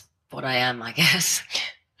 It's what I am, I guess.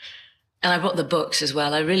 And I brought the books as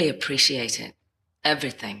well. I really appreciate it.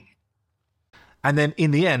 Everything. And then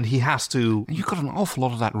in the end, he has to... You've got an awful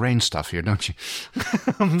lot of that rain stuff here, don't you?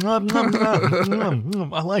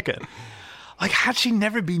 I like it. Like, had she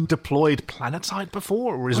never been deployed planetside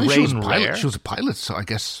before? Or is rain rare? She was a pilot, so I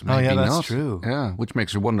guess maybe that's not. True. Yeah, which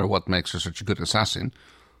makes you wonder what makes her such a good assassin.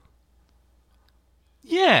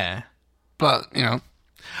 Yeah. But,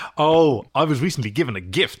 Oh, I was recently given a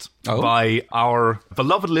gift by our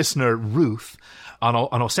beloved listener, Ruth, and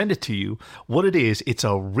I'll send it to you. What it is, it's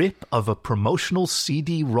a rip of a promotional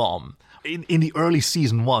CD-ROM. In the early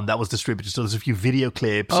season 1, that was distributed. So there's a few video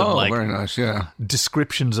clips and very nice,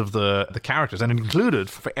 descriptions of the characters. And it included,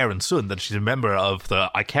 for Erin Sun, that she's a member of the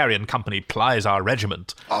Icarian Company Plizar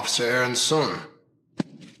Regiment. Officer Erin Sun.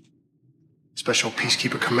 Special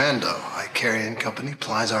Peacekeeper Commando, Icarian Company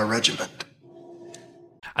Plizar Regiment.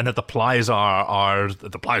 And that the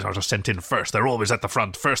Plizars are sent in first. They're always at the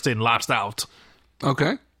front, first in, last out.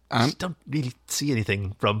 Okay. I don't really see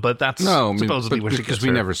anything from, but that's supposedly where she gets because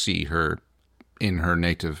we never see her in her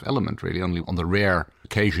native element, really. Only on the rare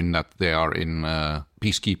occasion that they are in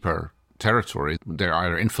peacekeeper territory, they're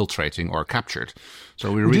either infiltrating or captured.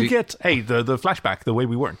 So we do get the flashback, the way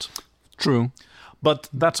we weren't. True. But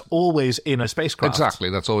that's always in a spacecraft.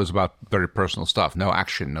 Exactly. That's always about very personal stuff. No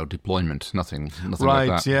action, no deployment, nothing like that.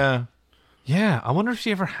 Right, yeah. Yeah, I wonder if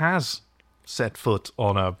she ever has set foot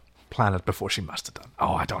on a planet before she must have done?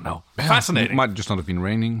 Oh, I don't know. Fascinating. It might just not have been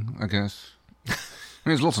raining, I guess.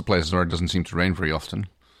 There's lots of places where it doesn't seem to rain very often.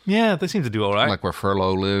 Yeah, they seem to do all right. Like where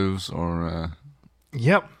Furlough lives, or...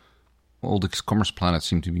 Yep. All the commerce planets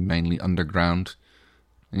seem to be mainly underground.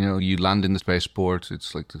 You know, you land in the spaceport,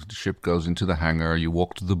 it's like the ship goes into the hangar, you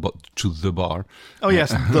walk to the bar. Oh,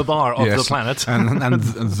 yes, the bar of the planet. and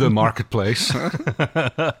the marketplace.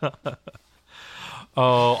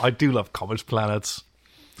 Oh, I do love commerce planets.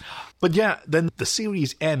 But yeah, then the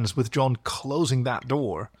series ends with John closing that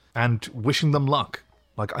door and wishing them luck.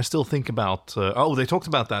 Like, I still think about... they talked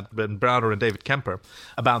about that, Ben Browder and David Kemper,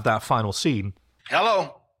 about that final scene.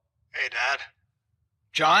 Hello. Hey, Dad.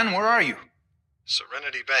 John, where are you?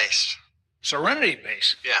 Serenity Base. Serenity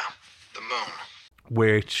Base? Yeah, the moon.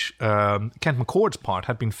 Which Kent McCord's part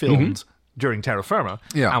had been filmed during Terra Firma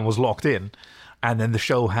and was locked in. And then the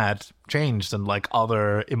show had changed and, like,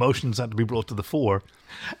 other emotions had to be brought to the fore.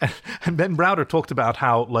 And Ben Browder talked about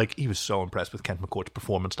how, like, he was so impressed with Kent McCord's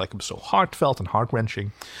performance. Like, it was so heartfelt and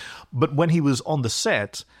heart-wrenching. But when he was on the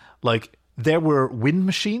set, like, there were wind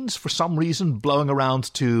machines for some reason blowing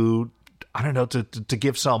around to... I don't know, to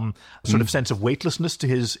give some sort of sense of weightlessness to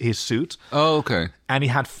his suit. Oh, okay. And he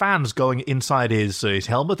had fans going inside his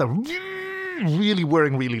helmet that were really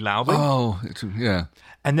whirring really loudly. Oh, yeah.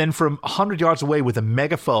 And then from 100 yards away with a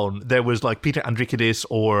megaphone, there was like Peter Andrikidis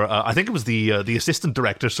or I think it was the assistant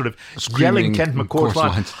director sort of yelling Kent McCord's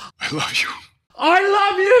lines. I love you. I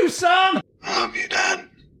love you, son! I love you, Dad.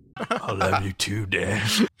 I love you too, Dad.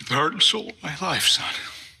 The heart and soul of my life, son.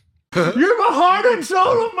 You're the heart and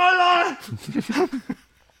soul of my life!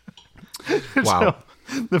 Wow. So,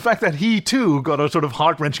 the fact that he, too, got a sort of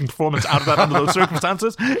heart-wrenching performance out of that under those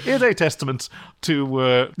circumstances is a testament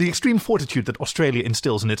to the extreme fortitude that Australia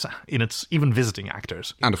instills in its even visiting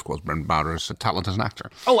actors. And, of course, Brent Browder's talent as an actor.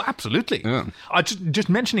 Oh, absolutely. Yeah. Just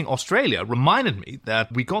mentioning Australia reminded me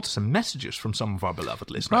that we got some messages from some of our beloved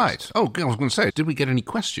listeners. Right. Oh, I was going to say, did we get any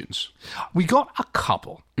questions? We got a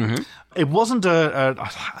couple. Mm-hmm. It wasn't I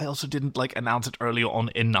also didn't announce it earlier on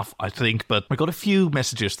enough, I think, but I got a few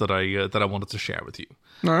messages that I wanted to share with you.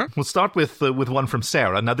 All right. We'll start with one from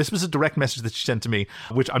Sarah. Now, this was a direct message that she sent to me,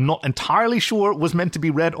 which I'm not entirely sure was meant to be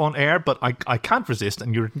read on air, but I can't resist,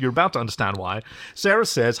 and you're about to understand why. Sarah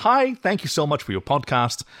says, "Hi, thank you so much for your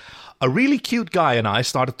podcast. A really cute guy and I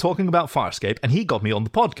started talking about Farscape, and he got me on the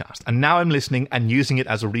podcast. And now I'm listening and using it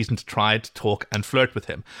as a reason to try to talk and flirt with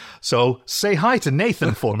him. So say hi to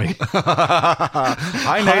Nathan for me."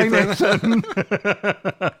 Hi, Nathan.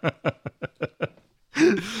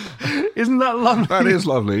 Isn't that lovely? That is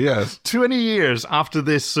lovely, yes. 20 years after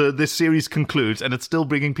this series concludes, and it's still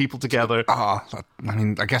bringing people together. I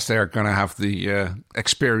guess they're going to have the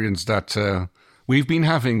experience that... we've been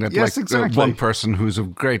having that, yes, exactly. One person who's a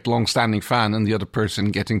great long-standing fan and the other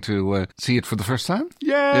person getting to see it for the first time.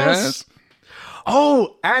 Yes.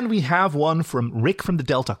 Oh, and we have one from Rick from the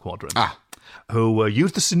Delta Quadrant. Who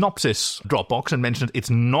used the synopsis Dropbox and mentioned it's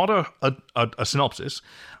not a synopsis.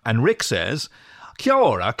 And Rick says, "Kia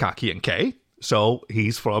ora, Kaki and Kay." So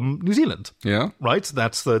he's from New Zealand. Yeah. Right?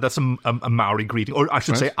 That's a Maori greeting. Or I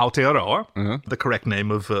should say Aotearoa, the correct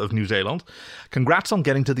name of New Zealand. "Congrats on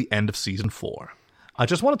getting to the end of Season 4. I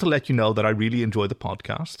just wanted to let you know that I really enjoy the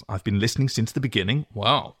podcast. I've been listening since the beginning."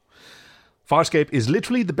 Wow. "Farscape is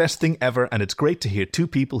literally the best thing ever, and it's great to hear two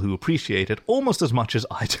people who appreciate it almost as much as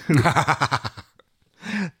I do.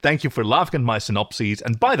 Thank you for laughing at my synopses.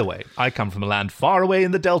 And by the way, I come from a land far away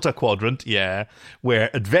in the Delta Quadrant, where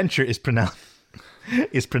adventure is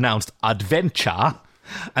pronounced adventure,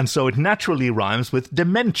 and so it naturally rhymes with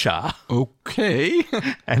dementia." Okay.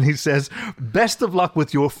 And he says, "Best of luck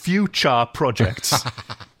with your future projects."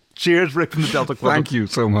 Cheers, Rick from the Delta Quadrant. Thank you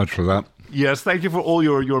so much for that. Yes, thank you for all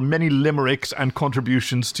your many limericks and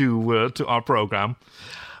contributions to our program.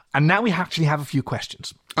 And now we actually have a few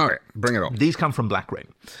questions. All right, bring it on. These come from Black Rain.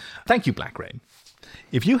 Thank you, Black Rain.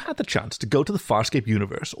 "If you had the chance to go to the Farscape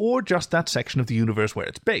universe, or just that section of the universe where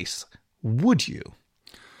it's based, would you?"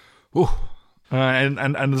 Ooh.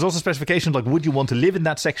 And there's also specifications like, would you want to live in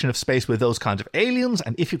that section of space with those kinds of aliens,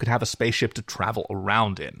 and if you could have a spaceship to travel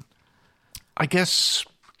around in? I guess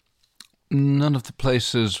none of the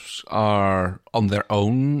places are on their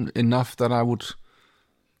own enough that I would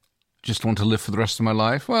just want to live for the rest of my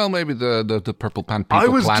life. Well, maybe the Purple Pan People I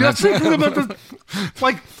was planet. just thinking about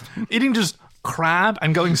eating just crab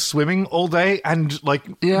and going swimming all day and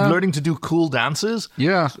learning to do cool dances.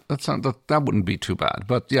 Yeah, that wouldn't be too bad.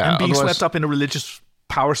 But yeah, and being swept up in a religious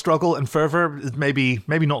power struggle and fervor is maybe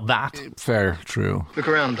not that. Fair, true. Look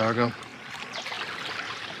around, Dargo.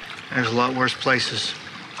 There's a lot worse places.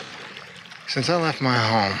 Since I left my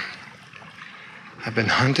home, I've been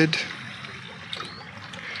hunted,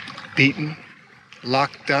 beaten,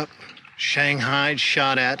 locked up, shanghaied,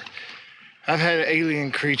 shot at. I've had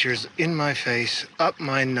alien creatures in my face, up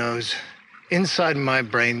my nose, inside my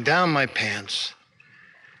brain, down my pants.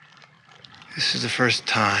 This is the first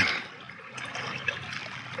time,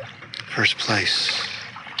 first place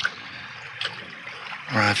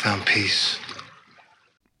where I found peace.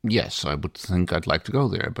 Yes, I would think I'd like to go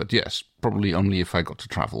there, but yes, probably only if I got to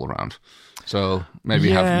travel around. So maybe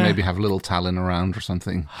have little Talon around or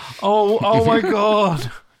something. Oh my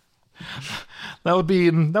God. That would be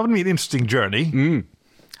an interesting journey.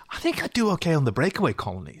 I think I'd do okay on the breakaway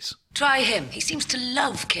colonies. Try him. He seems to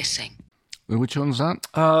love kissing. Which one's that?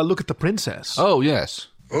 Look at the princess. Oh, yes.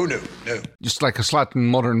 Oh, no. Just like a slightly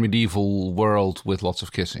modern medieval world with lots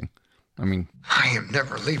of kissing. I mean... I am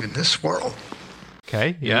never leaving this world.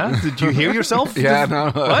 Okay, yeah. Did you hear yourself? Yeah,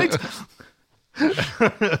 no. Right?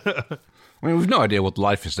 I mean, we've no idea what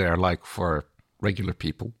life is there like for regular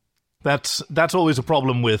people. That's always a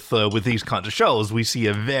problem with these kinds of shows. We see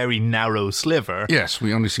a very narrow sliver. Yes,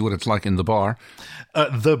 we only see what it's like in the bar.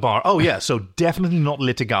 The bar. Oh, yeah, so definitely not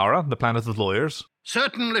Litigara, the planet of lawyers.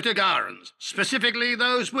 Certain Litigarans, specifically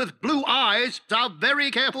those with blue eyes, are very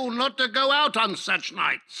careful not to go out on such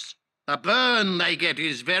nights. The burn they get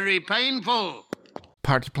is very painful.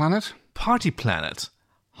 Party planet? Party planet?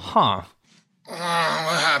 Huh. What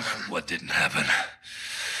happened? What didn't happen?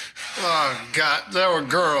 Oh, God, there were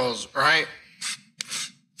girls, right?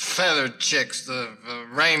 Feathered chicks, the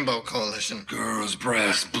Rainbow Coalition. Girls'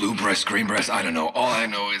 breasts, blue breasts, green breasts, I don't know. All I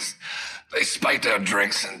know is they spiked our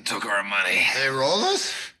drinks and took our money. They rolled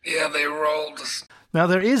us? Yeah, they rolled us. Now,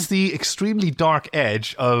 there is the extremely dark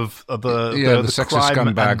edge of the sexist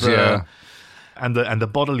crime scumbags, and the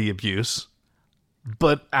bodily abuse,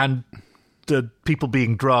 and the people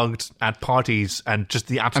being drugged at parties and just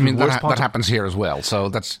the absolute worst part. That happens here as well, so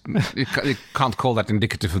that's you can't call that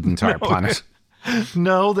indicative of the entire planet.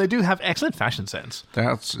 No, they do have excellent fashion sense.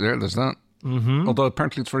 There's that. Mm-hmm. Although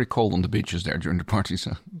apparently it's very cold on the beaches there during the parties.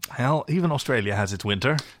 So. Hell, even Australia has its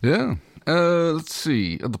winter. Yeah. Let's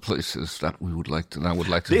see other places that I would like to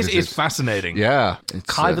This visit. is fascinating. Yeah,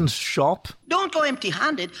 Kyvan's shop. Don't go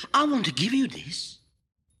empty-handed. I want to give you this.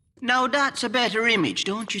 Now that's a better image,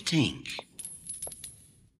 don't you think?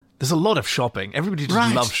 There's a lot of shopping. Everybody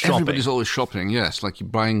just loves shopping. Everybody's always shopping, yes. Like you're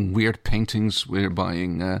buying weird paintings, we're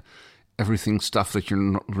buying stuff that you're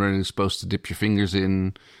not really supposed to dip your fingers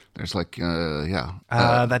in. There's like,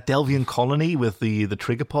 that Delvian colony with the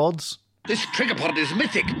trigger pods. This trigger pod is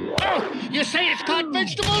mythic. Oh, you say it's called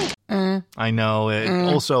vegetable? I know.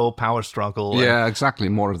 Also, power struggle. Yeah, exactly.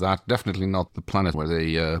 More of that. Definitely not the planet where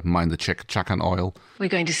they mine the Chakan oil. We're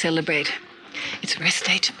going to celebrate. It's rest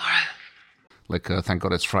day tomorrow. Like, thank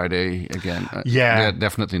God it's Friday again. Yeah,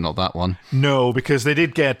 definitely not that one. No, because they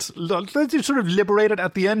did sort of liberated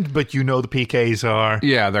at the end, but the PKs are...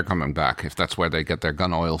 Yeah, they're coming back. If that's where they get their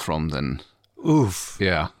gun oil from, then... Oof.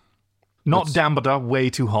 Yeah. Not Dambada, way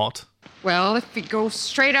too hot. Well, if we go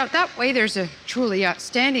straight out that way, there's a truly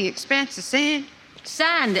outstanding expanse of sand.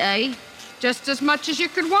 Sand, eh? Just as much as you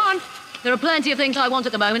could want. There are plenty of things I want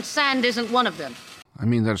at the moment. Sand isn't one of them. I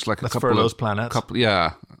mean, there's like That's a couple Furlough's of... planet.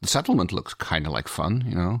 Yeah. The settlement looks kind of like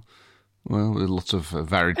fun, Well, with lots of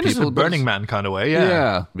varied people. It's a Burning Man kind of way,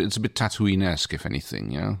 Yeah, it's a bit Tatooine-esque, if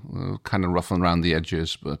anything, kind of rough around the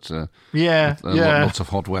edges, but lots of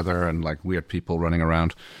hot weather and like weird people running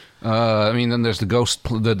around. Then there's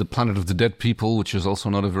the planet of the dead people, which is also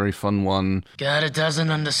not a very fun one. God doesn't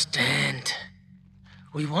understand.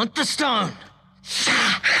 We want the stone.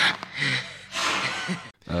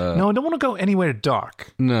 No, I don't want to go anywhere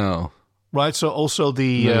dark. No. Right, so also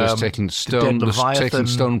the Taking Stone, Taking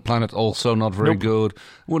Stone Planet, also not very good.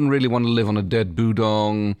 Wouldn't really want to live on a dead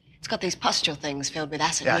Budong. It's got these pustule things filled with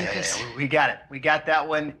acid mucus. Yeah, we got it. We got that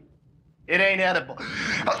one. It ain't edible.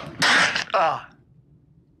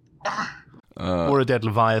 Or a dead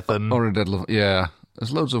Leviathan. Yeah.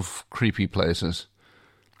 There's loads of creepy places.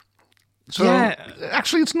 So,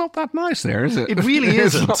 actually, it's not that nice there, is it? It really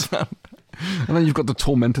isn't. And then you've got the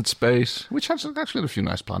Tormented Space, which has actually a few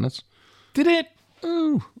nice planets. Did it?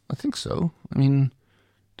 Oh, I think so. I mean,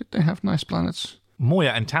 did they have nice planets?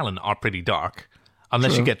 Moya and Talon are pretty dark.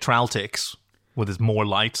 Unless you get Traltix, with his more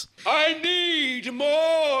light. I need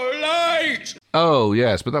more light! Oh,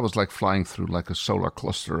 yes, but that was like flying through like a solar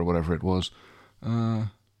cluster or whatever it was.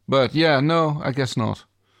 But yeah, no, I guess not.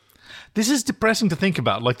 This is depressing to think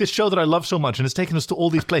about. Like this show that I love so much, and it's taken us to all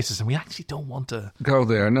these places, and we actually don't want to go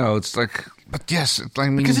there. No, it's like, but yes, I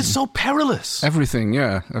mean, because it's so perilous. Everything,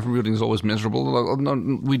 yeah, everything's always miserable.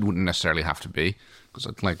 No, we wouldn't necessarily have to be, because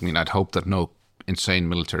I'd hope that no insane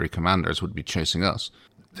military commanders would be chasing us.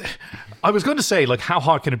 I was going to say, like, how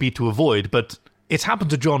hard can it be to avoid? But it's happened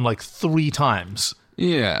to John like 3 times.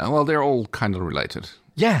 Yeah, well, they're all kind of related.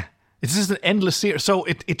 Yeah, it's just an endless series. So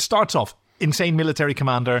it starts off, insane military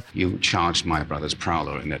commander. You charged my brother's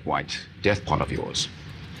prowler in that white death pot of yours.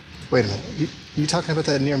 Wait a minute. You talking about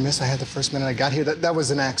that near miss I had the first minute I got here? That was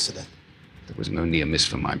an accident. There was no near miss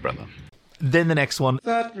for my brother. Then the next one.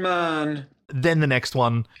 That man. Then the next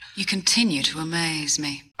one. You continue to amaze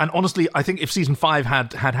me. And honestly, I think if season 5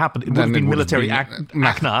 had happened, it would have been military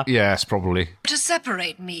Acna. Yes, probably. To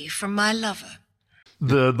separate me from my lover.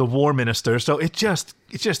 The war minister. So it just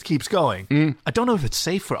keeps going. I don't know if it's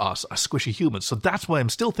safe for us as squishy humans, so that's why I'm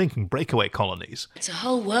still thinking breakaway colonies. It's a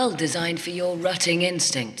whole world designed for your rutting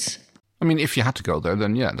instincts. I mean, if you had to go there,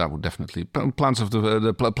 then yeah, that would definitely... Plans of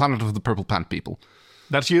the Planet of the Purple Pant People.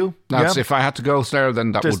 That's you? That's yeah. If I had to go there,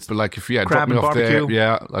 then that just would be like, if you drop me off barbecue. there,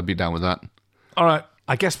 yeah, I'd be down with that. All right.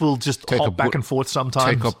 I guess we'll just hop back and forth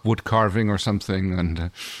sometimes. Take up wood carving or something.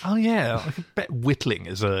 And oh, yeah. I bet whittling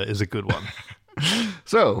is a good one.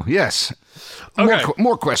 So, yes. Okay.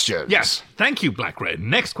 More questions. Yes. Thank you, Black Red.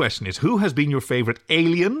 Next question is, who has been your favourite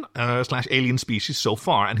alien / alien species so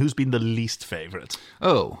far, and who's been the least favourite?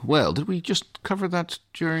 Oh, well, did we just cover that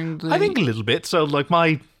during the... I think a little bit. So, like,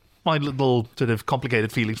 my little sort of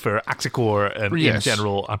complicated feelings for Axicor in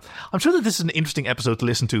general. I'm sure that this is an interesting episode to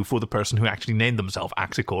listen to for the person who actually named themselves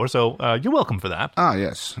Axicor, so you're welcome for that. Ah,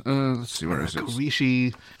 yes. Let's see, where is it?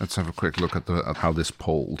 Kurishi. Let's have a quick look at how this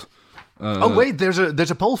polled. Oh, wait, there's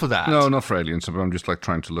a poll for that. No, not for aliens. I'm just like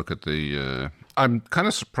trying to look at the... I'm kind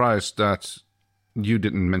of surprised that you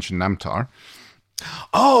didn't mention Namtar.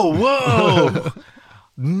 Oh, whoa!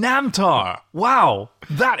 Namtar! Wow,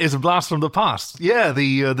 that is a blast from the past. Yeah,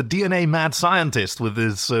 the DNA mad scientist with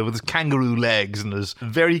his kangaroo legs and his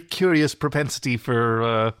very curious propensity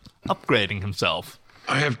for upgrading himself.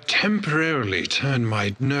 I have temporarily turned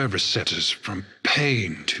my nerve receptors from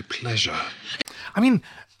pain to pleasure. I mean,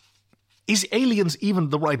 is aliens even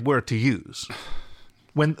the right word to use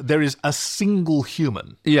when there is a single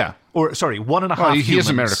human? Yeah. Or, sorry, 1.5 humans. He is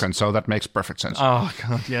American, so that makes perfect sense. Oh,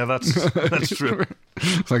 God, yeah, that's true.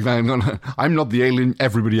 It's like, I'm not the alien,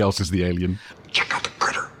 everybody else is the alien. Check out the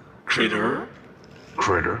critter. Critter?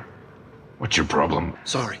 Critter? What's your problem?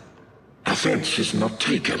 Sorry. Offense is not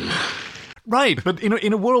taken. Right, but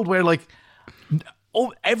in a world where, like,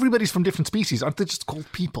 everybody's from different species, aren't they just called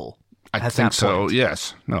people? I think so,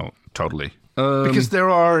 yes. No, totally. Because there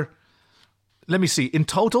are, let me see, in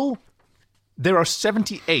total, there are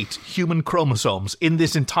 78 human chromosomes in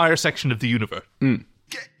this entire section of the universe.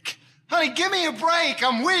 Honey, give me a break.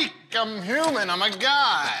 I'm weak. I'm human. I'm a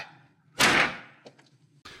guy.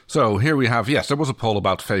 So here we have, yes, there was a poll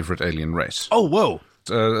about favorite alien race. Oh, whoa.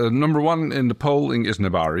 Number 1 in the polling is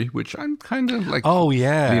Nebari, which I'm kind of like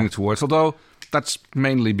leaning towards, although that's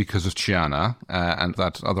mainly because of Chiana and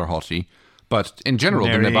that other hottie. But in general,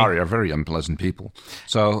 the Nebari are very unpleasant people.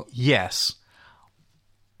 So yes.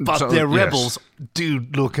 But their rebels do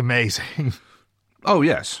look amazing. Oh,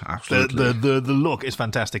 yes, absolutely. The look is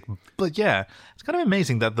fantastic. But yeah, it's kind of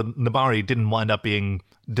amazing that the Nebari didn't wind up being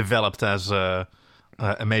developed as a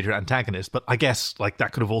major antagonist. But I guess like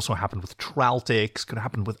that could have also happened with Traltics, could have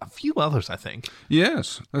happened with a few others, I think.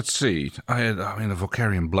 Yes, let's see. I mean, the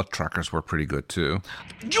Vocarian blood trackers were pretty good, too.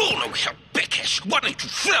 You're no help, Beckesh. Why don't you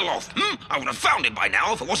fell off? I would have found it by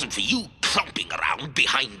now if it wasn't for you clumping around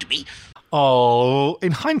behind me. Oh,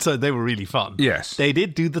 in hindsight, they were really fun. Yes. They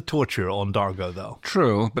did do the torture on Dargo, though.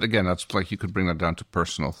 True, but again, that's like you could bring that down to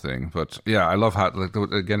personal thing. But yeah, I love how, like,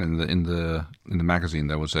 again, in the magazine,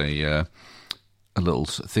 there was a little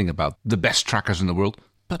thing about the best trackers in the world,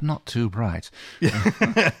 but not too bright. Like,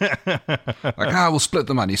 we'll split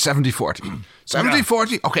the money, 70-40.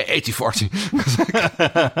 70-40? Okay,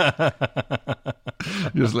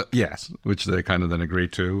 80-40. Yes, which they kind of then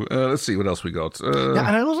agreed to. Let's see what else we got. And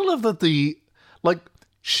I also love that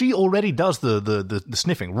she already does the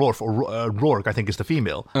sniffing. Rourke, I think, is the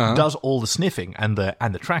female, does all the sniffing and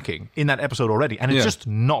the tracking in that episode already, and it's just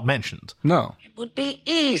not mentioned. No. It would be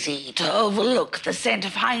easy to overlook the scent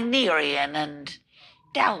of Hynerian and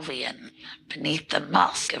Dalvian beneath the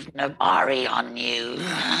musk of Nebari on you.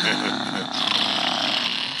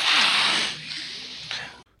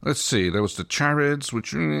 Let's see, there was the Charids,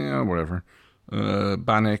 which, whatever.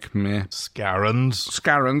 Bannock, meh.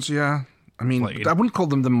 Scarans, yeah. I mean, I wouldn't call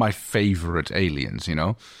them my favorite aliens, you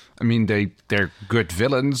know? I mean, they're good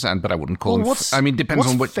villains, but I wouldn't call them... depends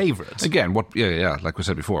on what... favorite? Again, like we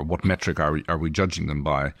said before, what metric are we judging them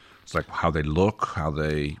by? It's like how they look, how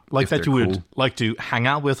they... Like that you would like to hang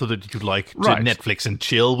out with, or that you'd like to Netflix and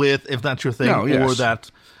chill with, if that's your thing. No, yes. Or that...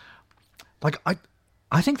 Like,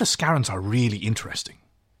 I think the Scarrans are really interesting.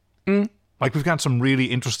 Like, we've got some really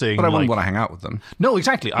interesting... But I wouldn't want to hang out with them. No,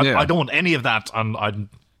 exactly. I don't want any of that. And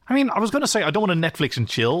I mean, I was going to say I don't want to Netflix and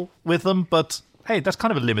chill with them, but hey, that's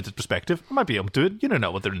kind of a limited perspective. I might be able to do it. You don't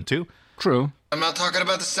know what they're into. True. I'm not talking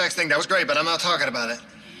about the sex thing. That was great, but I'm not talking about it.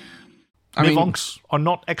 Vonks are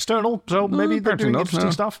not external, so maybe they're doing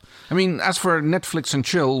interesting stuff. I mean, as for Netflix and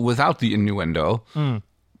chill without the innuendo,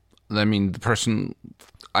 I mean, the person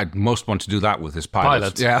I'd most want to do that with is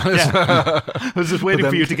Pilot. Yeah. I was just waiting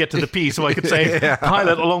for you to get to the P so I could say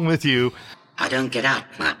Pilot along with you. I don't get out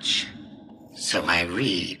much, so I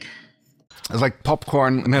read. It's like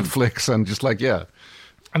popcorn, Netflix, and just like,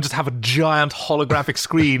 and just have a giant holographic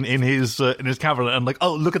screen in his camera, and like,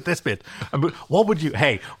 oh, look at this bit. And what would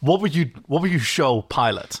you show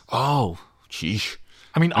Pilot? Oh, geez.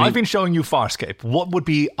 I mean, I've been showing you Farscape. What would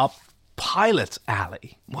be up Pilot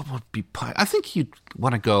alley? What would be Pilot? I think you'd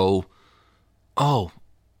want to go. Oh,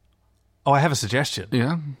 I have a suggestion.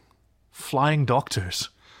 Yeah, Flying Doctors.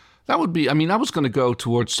 That would be. I mean, I was going to go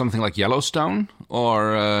towards something like Yellowstone,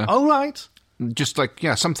 or right, just like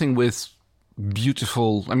something with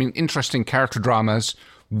beautiful. I mean, interesting character dramas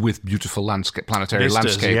with beautiful planetary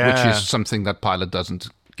landscape, which is something that Pilot doesn't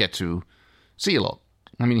get to see a lot.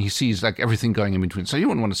 I mean, he sees like everything going in between, so you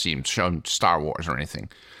wouldn't want to see him show Star Wars or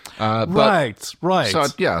anything. Right. So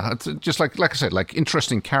it's just like I said, like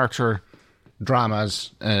interesting character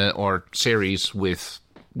dramas or series with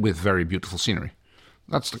very beautiful scenery.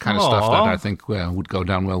 That's the kind of stuff that I think would go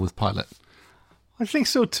down well with Pilot. I think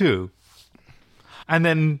so too. And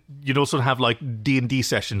then you'd also have like D&D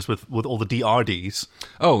sessions with all the DRDs.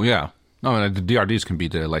 Oh yeah, no, the DRDs can be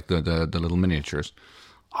the little miniatures.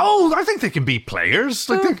 Oh, I think they can be players.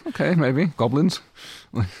 Okay, maybe goblins,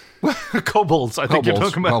 kobolds. I think you're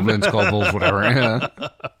talking about goblins, kobolds, whatever. Yeah.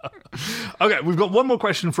 Okay, we've got one more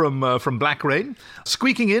question from Black Rain.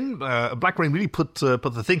 Squeaking in, Black Rain really put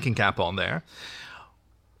the thinking cap on there.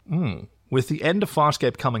 With the end of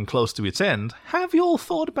Farscape coming close to its end, have you all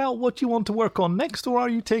thought about what you want to work on next, or are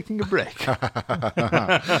you taking a break?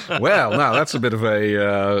 Well, now that's a bit of I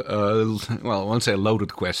won't say a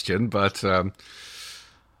loaded question, but...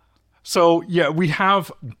 So yeah, we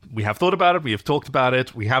have thought about it. We have talked about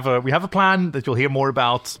it. We have a plan that you'll hear more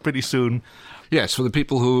about pretty soon. Yes, for the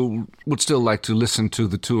people who would still like to listen to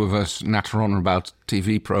the two of us natter on about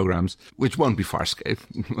TV programs, which won't be Farscape.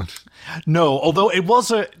 No, although it was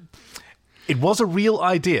a real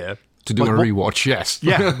idea. To do a rewatch, yes.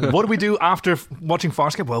 Yeah. What do we do after watching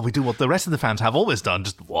Farscape? Well, we do what the rest of the fans have always done,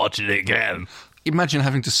 just watch it again. Imagine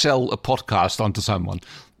having to sell a podcast onto someone.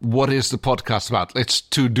 What is the podcast about? It's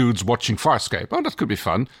two dudes watching Farscape. Oh, that could be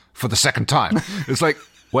fun for the second time. It's like,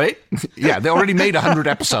 wait, yeah, they already made 100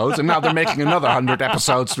 episodes, and now they're making another 100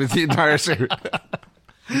 episodes with the entire series.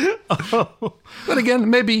 But again,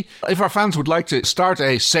 maybe if our fans would like to start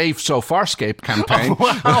a Save So Farscape campaign...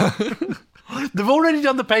 Wow. They've already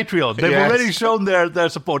done the Patreon. They've already shown their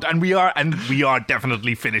support, and we are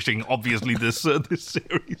definitely finishing. Obviously, this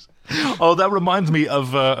series. Oh, that reminds me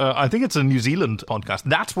of I think it's a New Zealand podcast.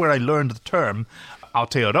 That's where I learned the term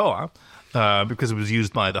Aotearoa, because it was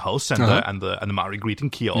used by the hosts and the Maori greeting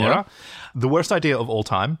Kia ora. Yeah. The worst idea of all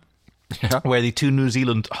time, where the two New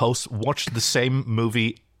Zealand hosts watched the same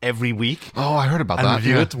movie every week. Oh, I heard about that. And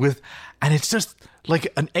review it and it's just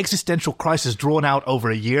like an existential crisis drawn out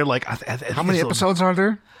over a year. Like, how many episodes are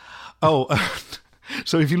there? Oh,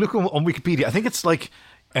 so if you look on Wikipedia, I think it's like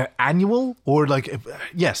annual or like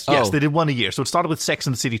yes, they did one a year. So it started with Sex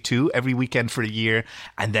and the City 2 every weekend for a year,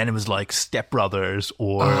 and then it was like Step Brothers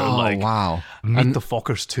or Meet the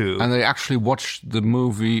Fockers 2. And they actually watched the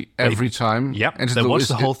movie every time. Yep, they watched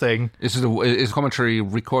the whole thing. Is commentary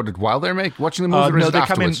recorded while they're watching the movie? Or no, is it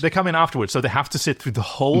afterwards? They come in afterwards, so they have to sit through the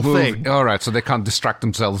whole thing. All right, so they can't distract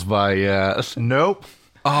themselves by. Nope.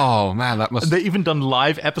 Oh man, that must. They even done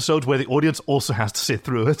live episodes where the audience also has to sit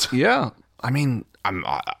through it. Yeah, I mean, I'm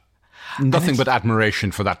nothing but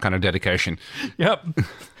admiration for that kind of dedication. Yep.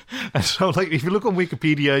 And so, like, if you look on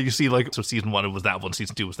Wikipedia, you see, like, so season 1, it was that one,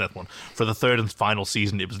 season 2 was that one. For the third and final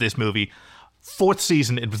season, it was this movie. Fourth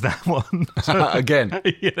season, it was that one. Again.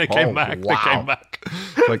 Yeah, they came back. Wow. They came back.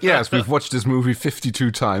 Like, yes, we've watched this movie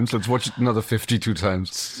 52 times. Let's watch it another 52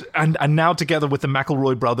 times. And now, together with the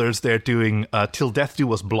McElroy brothers, they're doing Till Death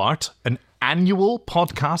Do Us Blart, an annual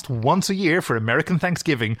podcast once a year for American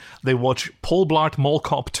Thanksgiving. They watch Paul Blart Mall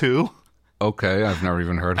Cop 2. Okay, I've never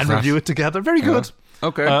even heard of that. And review it together. Very good.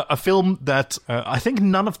 Okay. A film that I think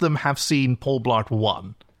none of them have seen Paul Blart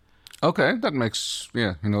 1. Okay, that makes,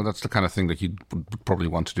 that's the kind of thing that you would probably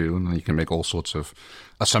want to do, and then you can make all sorts of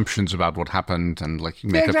assumptions about what happened, and like you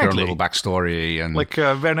make up your own little backstory. And like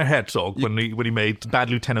Werner Herzog, when he made Bad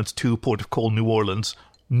Lieutenant 2, Port of Call, New Orleans,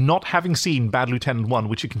 not having seen Bad Lieutenant 1,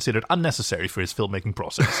 which he considered unnecessary for his filmmaking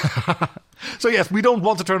process. So yes, we don't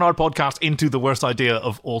want to turn our podcast into the worst idea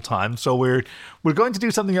of all time, so we're going to do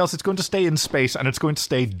something else. It's going to stay in space, and it's going to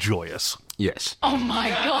stay joyous. Yes. Oh my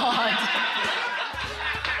God.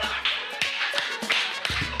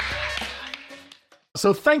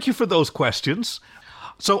 So thank you for those questions.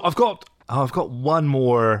 So I've got one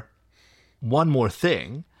more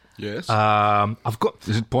thing. Yes. I've got.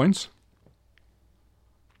 Is it points?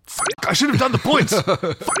 I should have done the points.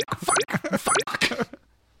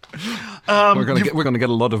 We're gonna get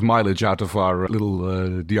a lot of mileage out of our little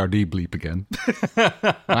DRD bleep again.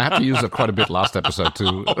 I had to use it quite a bit last episode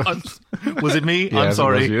too. Was it me? Yes, I'm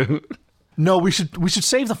sorry. it was you. No, we should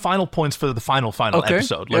save the final points for the final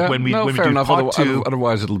episode. Like when we fair do enough. part 2.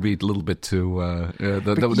 Otherwise, it'll be a little bit too.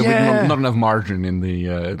 There'll be not enough margin in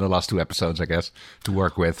the last 2 episodes, I guess, to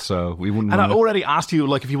work with. So we wouldn't. And I already asked you,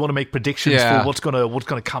 like, if you want to make predictions for what's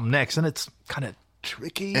gonna come next, and it's kind of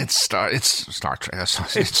tricky. It's Star Trek. It's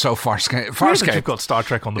so Farscape. Farscape. You've got Star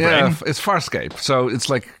Trek on the brain. It's Farscape. So it's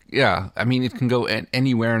like, I mean, it can go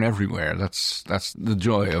anywhere and everywhere. That's the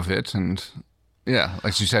joy of it, and. Yeah,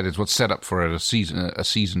 like you said, it's what's set up for a season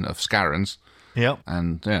of Scarans. Yeah.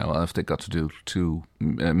 And if they got to do 2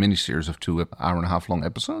 miniseries of 2 hour-and-a-half long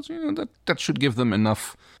episodes, that should give them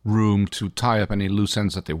enough room to tie up any loose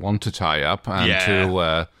ends that they want to tie up, and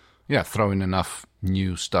to throw in enough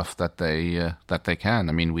new stuff that they can.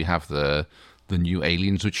 I mean, we have the new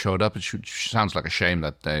aliens which showed up. It sounds like a shame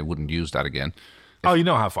that they wouldn't use that again. You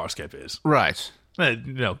know how Farscape is, right?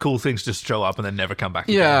 Cool things just show up and then never come back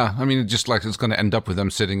again. Yeah, I mean, just like it's going to end up with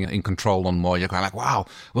them sitting in control on Moya, going like, wow,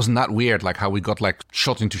 wasn't that weird? Like how we got like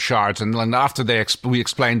shot into shards, and then after we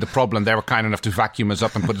explained the problem, they were kind enough to vacuum us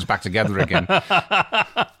up and put us back together again.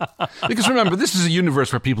 Because remember, this is a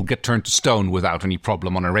universe where people get turned to stone without any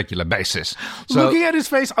problem on a regular basis. So, looking at his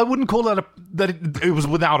face, I wouldn't call that it was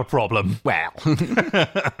without a problem. Well.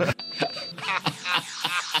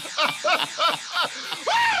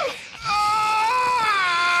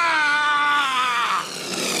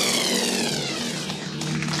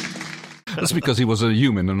 That's because he was a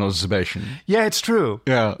human and not a Sebastian. Yeah, it's true.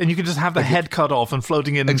 Yeah. And you can just have the head cut off and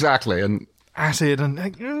floating in exactly and acid and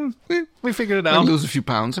we figured it out. And lose a few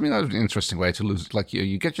pounds. I mean, that was an interesting way to lose. Like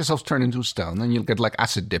you get yourself turned into a stone, then you'll get like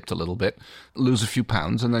acid dipped a little bit, lose a few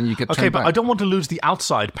pounds, and then you get turned back. I don't want to lose the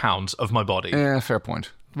outside pounds of my body. Yeah, fair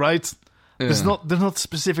point. Right? Yeah. There's not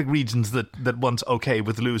specific regions that one's okay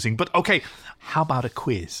with losing. But okay, how about a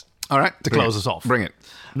quiz? All right, to close us off. Bring it.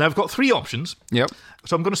 Now I've got 3 options. Yep.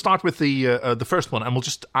 So I'm going to start with the first one, and we'll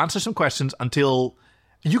just answer some questions until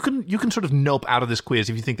you can sort of nope out of this quiz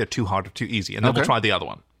if you think they're too hard or too easy, and then we'll try the other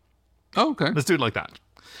one. Oh, okay. Let's do it like that.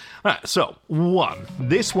 All right, so 1.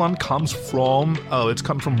 This one comes from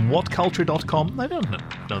whatculture.com. I don't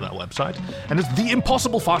know that website. And it's the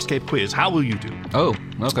Impossible Farscape Quiz. How will you do? Oh,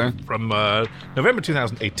 okay. From November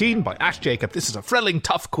 2018 by Ash Jacob. This is a thrilling,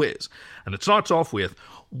 tough quiz. And it starts off with,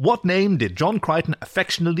 what name did John Crichton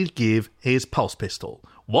affectionately give his pulse pistol?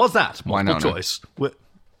 Was that multiple choice?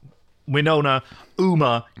 Winona,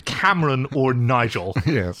 Uma, Cameron, or Nigel?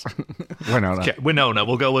 Yes. Winona. Okay, Winona,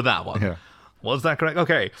 we'll go with that one. Yeah. Was that correct?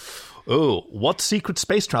 Okay. Oh, what secret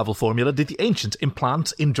space travel formula did the ancients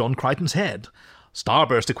implant in John Crichton's head?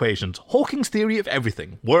 Starburst equations, Hawking's theory of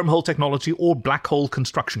everything, wormhole technology, or black hole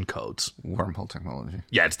construction codes? Wormhole technology.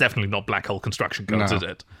 Yeah, it's definitely not black hole construction codes, is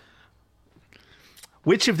it?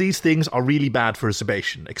 Which of these things are really bad for a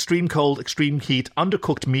Sebastian? Extreme cold, extreme heat,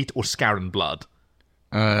 undercooked meat, or Scarran blood?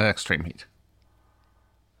 Extreme heat.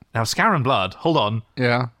 Now, Scarran blood, hold on.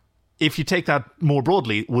 Yeah. If you take that more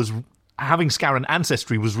broadly, was having Scarran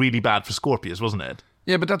ancestry was really bad for Scorpius, wasn't it?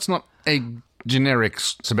 Yeah, but that's not a generic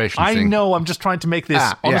Sebastian thing. I know, I'm just trying to make this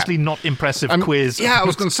honestly not impressive quiz. Yeah, I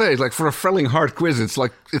was going to say, like, for a thrilling hard quiz, it's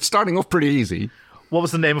like, it's starting off pretty easy. What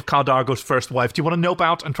was the name of Khal Dargo's first wife? Do you want to nope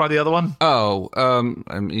out and try the other one? Oh,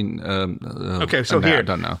 okay, so here. I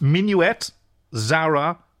don't know. Minuet,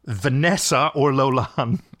 Zara, Vanessa, or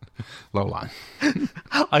Lolan? Lolan.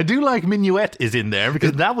 I do like Minuet is in there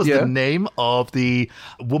because that was the name of the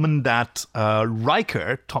woman that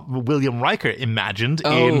William Riker imagined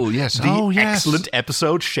in the excellent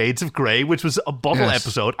episode Shades of Grey, which was a bottle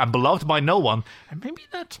episode and beloved by no one. And maybe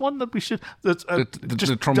that's one that we should... the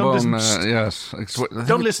trombone, yes.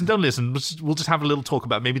 Don't listen. We'll just have a little talk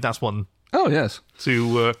about maybe that's one. Oh, yes.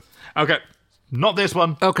 Okay, not this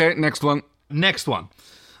one. Okay, next one. Next one.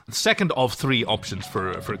 second of 3 options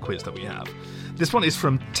for a quiz that we have. This one is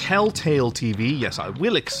from Telltale TV. Yes, I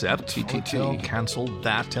will accept. TTT. Cancel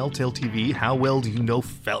that. Telltale TV. How well do you know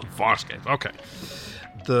Farscape? Okay.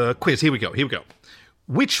 The quiz. Here we go.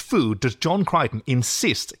 Which food does John Crichton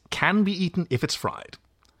insist can be eaten if it's fried?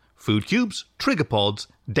 Food cubes, trigger pods,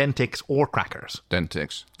 Dentix, or crackers?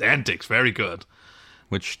 Dentix. Dentix. Very good.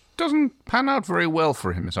 Which doesn't pan out very well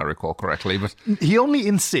for him, as I recall correctly. But he only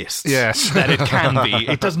insists that it can be.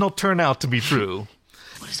 It does not turn out to be true.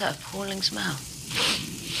 What is that appalling smell?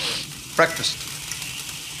 Breakfast.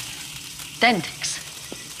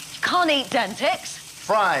 Dentix. You can't eat Dentix.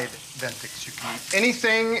 Fried Dentix. You can eat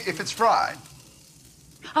anything if it's fried.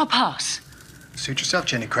 I'll pass. Suit yourself,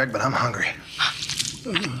 Jenny Craig, but I'm hungry.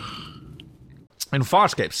 In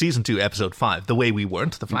Farscape, Season 2, Episode 5, The Way We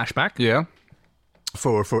Weren't, the flashback. Yeah.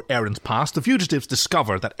 For Erin's past, the fugitives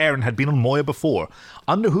discover that Erin had been on Moya before.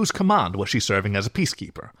 Under whose command was she serving as a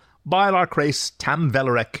peacekeeper? Bylar Crace, Tam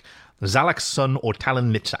Velarek, Zalak's son, or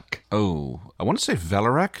Talon Nitsak? Oh, I want to say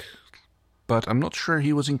Velarek, but I'm not sure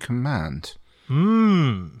he was in command.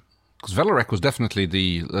 Because Velarek was definitely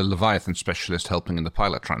the Leviathan specialist helping in the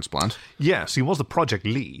pilot transplant. Yes, he was the project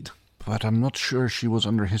lead. But I'm not sure she was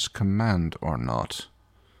under his command or not.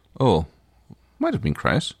 Oh, might have been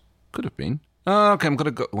Crace. Could have been. Okay, I'm going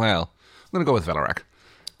to go with Velarek.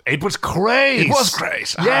 It was Crace. It was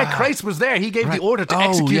Crace. Yeah, Crace was there. He gave the order to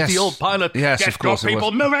execute the old pilot. Yes, of course. Get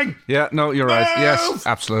people moving. Yeah, no, you're right. Yes,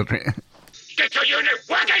 absolutely. Get your unit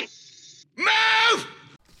working! Move!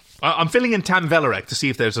 I'm filling in Tam Velarek to see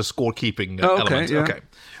if there's a scorekeeping element. Yeah. Okay.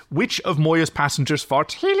 Which of Moya's passengers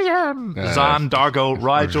farts helium? Zan, Dargo,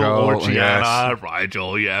 Rigel, or Gianna? Yes.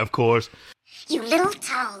 Rigel, yeah, of course. You little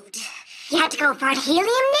toad. You had to go fart helium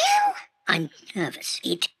now? I'm nervous.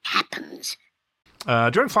 It happens.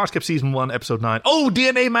 During Farscape Season 1, Episode 9... Oh,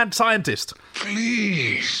 DNA Mad Scientist!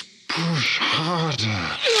 Please, push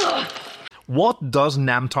harder. What does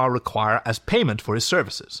Namtar require as payment for his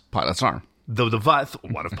services? Pilot's arm. One of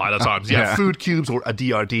Pilot's arms, yeah. Food cubes or a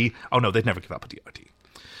DRD. Oh, no, they'd never give up a DRD.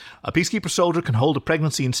 A peacekeeper soldier can hold a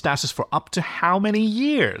pregnancy in stasis for up to how many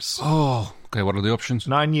years? Oh, okay, what are the options?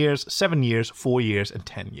 9 years, 7 years, 4 years, and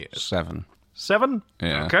 10 years. 7. 7?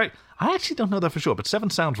 Yeah. Okay. I actually don't know that for sure, but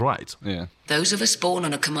 7 sounds right. Yeah. Those of us born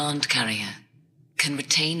on a command carrier can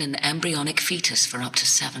retain an embryonic fetus for up to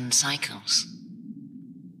 7 cycles.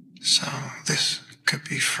 So this could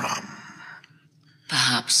be from...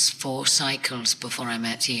 Perhaps 4 cycles before I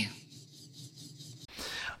met you.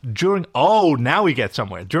 Now we get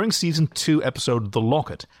somewhere. During Season 2, Episode The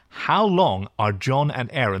Locket, how long are John and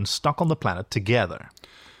Erin stuck on the planet together?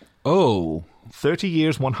 30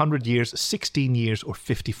 years, 100 years, 16 years, or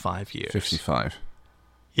 55 years? 55.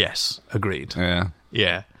 Yes, agreed.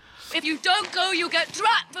 Yeah. If you don't go, you get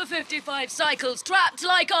trapped for 55 cycles. Trapped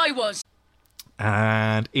like I was.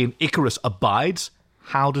 And in Icarus Abides,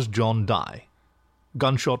 how does John die?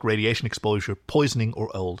 Gunshot, radiation exposure, poisoning,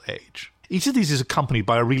 or old age? Each of these is accompanied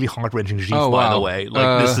by a really heart-wrenching gif, by the way.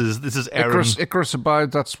 Like, this is Erin. Icarus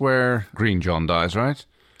Abides, that's where Green John dies, right?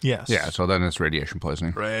 Yes. Yeah, so then it's radiation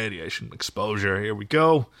poisoning. Radiation exposure, here we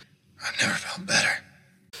go. I never felt better.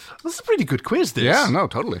 This is a pretty good quiz, this. Yeah, no,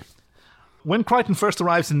 totally. When Crichton first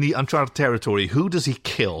arrives in the Uncharted territory, who does he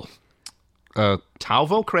kill?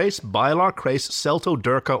 Talvo Crace, Bylar Crace, Celto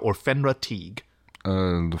Durka, or Fenra Teague?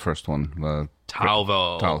 The first one.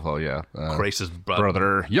 Talvo, yeah. Crace's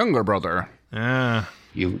brother. Younger brother. Yeah.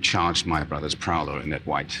 You charged my brother's prowler in that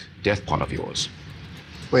white death pod of yours.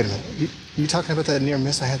 Wait a minute. You talking about that near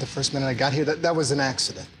miss I had the first minute I got here? That was an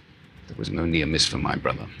accident. There was no near miss for my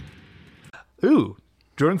brother. Ooh.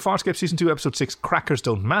 During Farscape Season 2, Episode 6, Crackers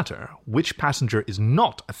Don't Matter, which passenger is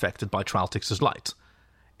not affected by Traltix's light?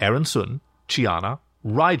 Erin Sun, Chiana,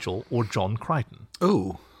 Rigel, or John Crichton?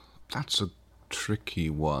 Oh, that's a tricky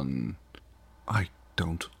one. I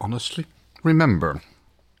don't honestly remember.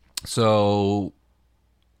 So...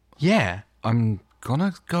 Yeah. I'm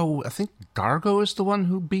gonna go... I think Dargo is the one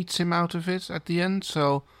who beats him out of it at the end,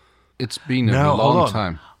 so it's been a long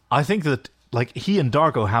time. I think that... Like, he and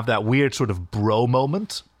Dargo have that weird sort of bro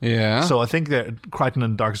moment. Yeah. So I think that Crichton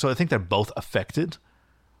and Dargo, so I think they're both affected.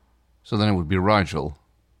 So then it would be Rigel.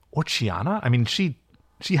 Or Chiana? I mean, she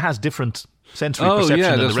has different sensory perception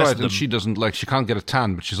than the rest of them. And she doesn't, she can't get a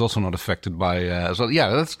tan, but she's also not affected by... so yeah,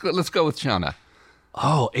 let's go with Chiana.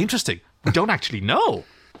 Oh, interesting. We don't actually know.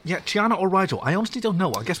 Yeah, Chiana or Rigel. I honestly don't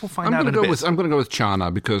know. I guess we'll find out in a bit. I'm going to go with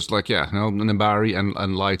Chiana because, Nambari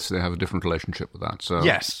and Light, they have a different relationship with that. So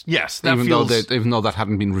yes. Even though that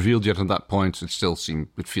hadn't been revealed yet at that point, it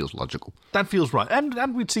feels logical. That feels right.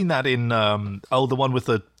 And we'd seen that in the one with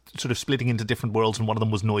the sort of splitting into different worlds, and one of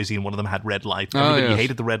them was noisy and one of them had red light. Everybody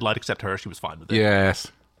hated the red light except her. She was fine with it.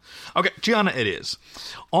 Yes. Okay, Gianna, it is.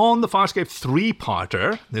 On the Farscape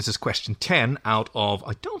 3-parter, this is question 10 out of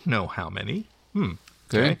I don't know how many.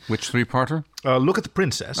 Okay. Which 3-parter? Look at the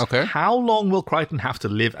princess. Okay. How long will Crichton have to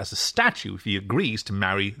live as a statue if he agrees to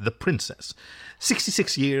marry the princess?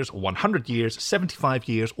 66 years, 100 years, 75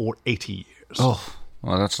 years, or 80 years? Oh,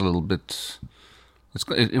 well, that's a little bit...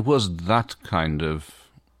 It was that kind of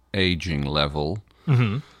aging level.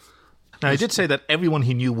 Mm-hmm. Now, he did say that everyone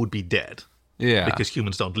he knew would be dead. Yeah. Because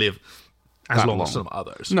humans don't live as long as some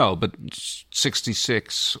others. No, but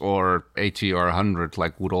 66 or 80 or 100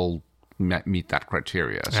 would all meet that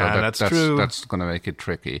criteria. So that's true. That's going to make it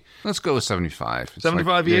tricky. Let's go with 75.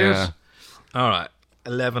 75 years? Yeah. All right.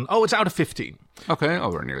 11. Oh, it's out of 15. Okay. Oh,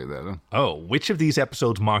 we're nearly there then. Oh, which of these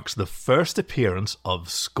episodes marks the first appearance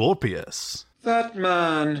of Scorpius? That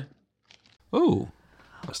man. Oh.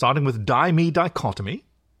 Starting with Die-Me Dichotomy.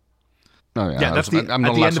 Oh, yeah. Yeah, that's at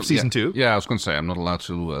the end of season 2. Yeah, I was going to say, I'm not allowed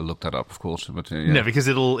to look that up, of course. But, No, because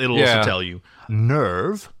it'll also tell you.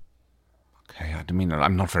 Nerve. Okay, I mean,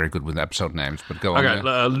 I'm not very good with episode names, but go on.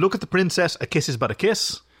 Okay, Look at the Princess, A Kiss is But a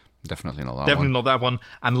Kiss. Definitely not that one. Definitely not that one.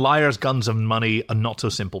 And Liars, Guns and Money, A Not So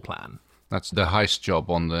Simple Plan. That's the heist job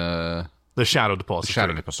on the Shadow Deposit. The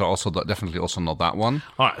Shadow Deposit. So also definitely also not that one.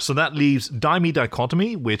 All right, so that leaves Die-Me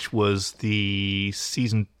Dichotomy, which was the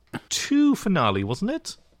season 2 finale, wasn't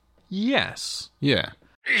it? Yes. Yeah.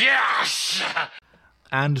 Yes!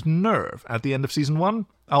 And Nerve at the end of season 1.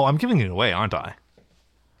 Oh, I'm giving it away, aren't I?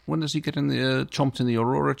 When does he get chomped in the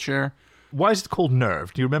Aurora chair? Why is it called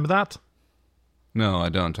Nerve? Do you remember that? No, I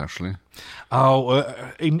don't, actually. Oh,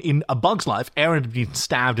 in A Bug's Life, Aaron had been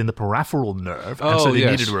stabbed in the peripheral nerve, and so they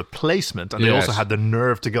needed a replacement, and they also had the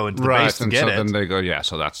nerve to go into the base to get it. Then they go, yeah,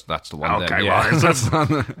 so that's the one. Okay, then. that's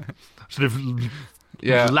sort of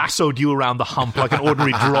lassoed you around the hump like an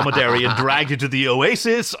ordinary dromedary and dragged you to the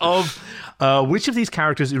oasis of which of these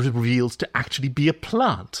characters is revealed to actually be a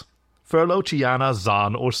plant? Furlough, Chiana,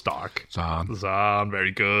 Zahn, or Stark? Zahn,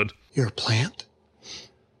 very good. You're a plant?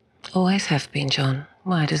 Always have been, John.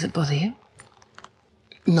 Why does it bother you?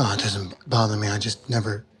 No, it doesn't bother me. I just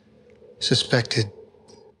never suspected.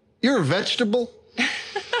 You're a vegetable?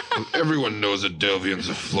 Well, everyone knows that Delvians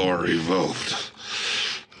are flora evolved.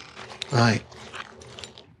 Right.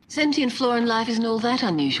 Sentient flora in life isn't all that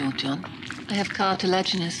unusual, John. I have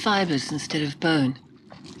cartilaginous fibers instead of bone,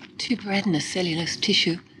 tuberoidinous cellulose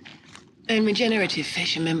tissue, and regenerative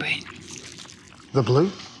fascia membrane. The blue?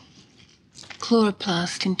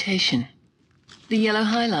 Chloroplast tintation. The yellow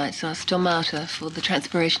highlights are stomata for the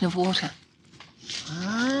transpiration of water.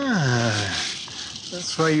 Ah,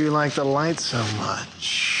 that's why you like the light so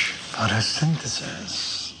much.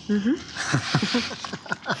 Photosynthesis. Mm-hmm.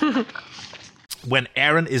 When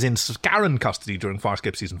Aaron is in Scarran custody during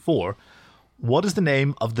Farscape Season 4, what is the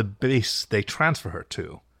name of the base they transfer her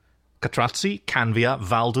to? Katratzi, Canvia,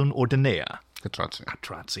 Valdun, or Denea?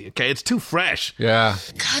 Katratzi. Okay, it's too fresh. Yeah.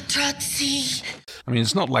 Katratzi. I mean,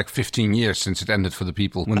 it's not like 15 years since it ended for the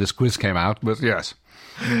people when this quiz came out, but yes.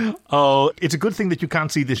 Oh, it's a good thing that you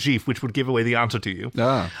can't see this GIF, which would give away the answer to you.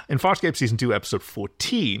 Ah. In Farscape Season 2, Episode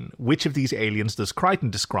 14, which of these aliens does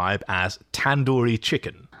Crichton describe as tandoori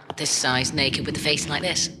chicken? This size, naked, with a face like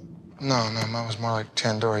this. No, mine was more like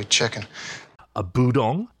tandoori chicken. A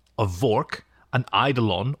budong, a vork, an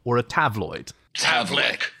eidolon, or a tavloid?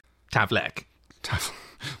 Tavlek.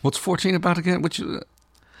 What's 14 about again?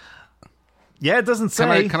 Yeah, it doesn't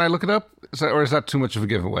say. Can I look it up? Or is that too much of a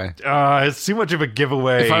giveaway? It's too much of a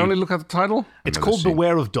giveaway. If I only look at the title? It's called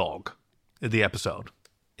Beware of Dog, the episode.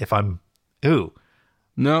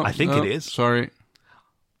 No, I think it is. Sorry.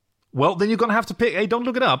 Well, then you're going to have to pick. Hey, don't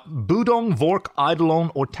look it up. Budong, Vork, Eidolon,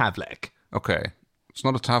 or Tavlek. Okay. It's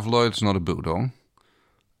not a Tavloid, it's not a Budong.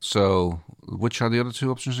 So, which are the other two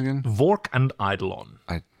options again? Vork and Eidolon.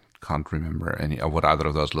 I can't remember what either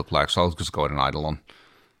of those look like, so I'll just go with an Eidolon.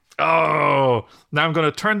 Oh, now I'm going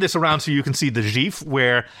to turn this around so you can see the GIF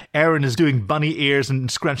where Erin is doing bunny ears and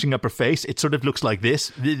scrunching up her face. It sort of looks like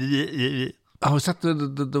this. Oh, is that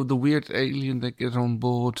the weird alien they get on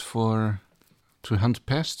board to hunt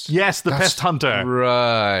pests? Yes, the pest hunter.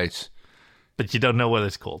 Right. But you don't know what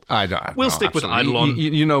it's called. I don't. We'll stick with Eidolon.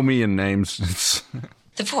 You know me and names.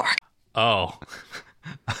 The fork. Oh.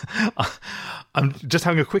 I'm just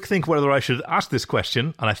having a quick think whether I should ask this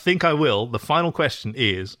question, and I think I will. The final question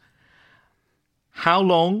is, how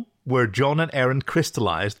long were John and Erin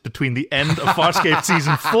crystallized between the end of Farscape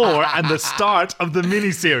Season 4 and the start of the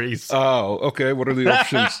miniseries? Oh, okay. What are the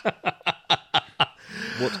options?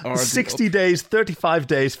 What are 60 days, 35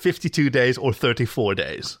 days, 52 days, or 34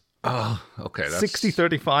 days? Oh, okay. That's... 60,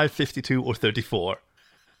 35, 52, or 34?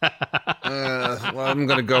 Well, I'm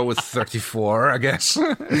going to go with 34, I guess.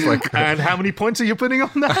 It's like, and how many points are you putting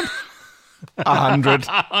on that? 100.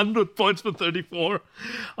 100 points for 34.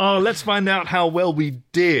 Let's find out how well we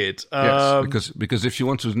did. Yes, because if you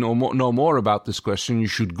want to know more about this question, you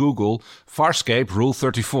should Google Farscape Rule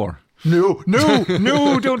 34. No,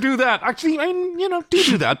 don't do that. Actually,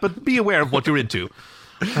 do that, but be aware of what you're into.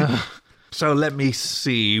 So let me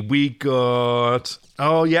see. We got...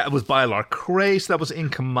 Oh, yeah, it was Bylar Crace that was in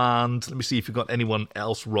command. Let me see if you got anyone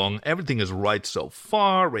else wrong. Everything is right so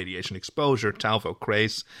far. Radiation exposure, Talvo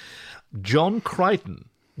Crace. John Crichton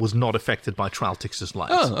was not affected by Traltix's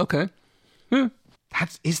light. Oh, okay. Yeah.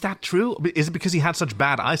 Is that true? Is it because he had such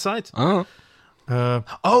bad eyesight? Oh.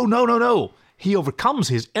 No. He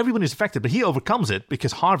overcomes everyone is affected, but he overcomes it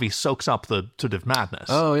because Harvey soaks up the sort of madness.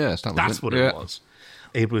 Oh, yes. That's what it was.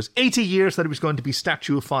 It was 80 years that it was going to be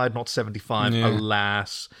statuified, not 75. Yeah.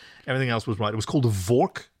 Alas. Everything else was right. It was called a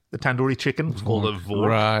Vork. The tandoori chicken was called a Vork.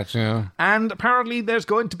 Right, yeah. And apparently there's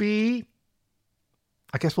going to be...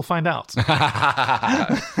 I guess we'll find out. when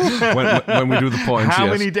we do the points, How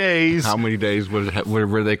many days? How many days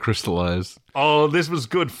were they crystallized? Oh, this was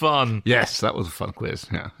good fun. Yes, that was a fun quiz.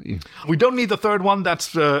 Yeah. We don't need the third one.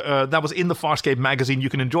 That was in the Farscape magazine. You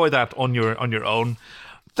can enjoy that on your own.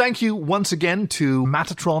 Thank you once again to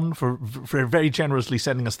Matatron for very generously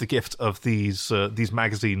sending us the gift of these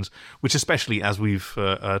magazines, which especially as we've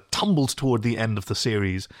tumbled toward the end of the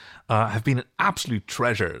series, have been an absolute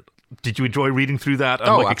treasure. Did you enjoy reading through that and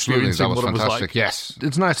absolutely. Experiencing that was what fantastic. It was like? Yes.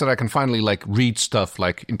 It's nice that I can finally read stuff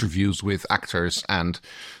like interviews with actors and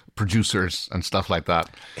producers and stuff like that.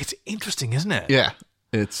 It's interesting, isn't it? Yeah.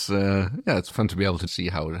 It's fun to be able to see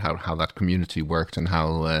how that community worked and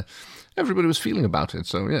how everybody was feeling about it.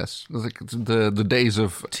 So yes, the days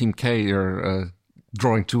of Team K are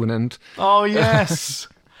drawing to an end. Oh yes.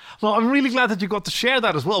 Well, I'm really glad that you got to share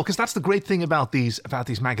that as well, because that's the great thing about these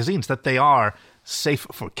magazines, that they are safe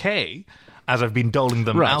for K, as I've been doling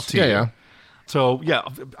them out to you. Yeah. So yeah,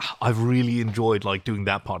 I've really enjoyed doing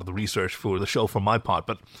that part of the research for the show for my part,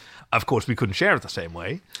 but of course we couldn't share it the same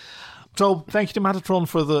way. So thank you to Matatron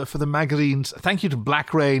for the magazines. Thank you to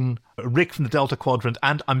Black Rain, Rick from the Delta Quadrant,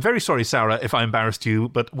 and I'm very sorry, Sarah, if I embarrassed you,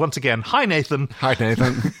 but once again, hi Nathan. Hi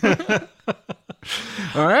Nathan.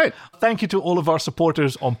 All right. Thank you to all of our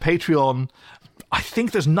supporters on Patreon. I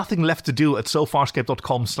think there's nothing left to do at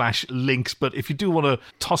sofarscape.com/links, but if you do want to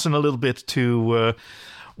toss in a little bit to,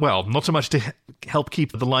 not so much to help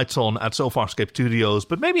keep the lights on at Sofarscape Studios,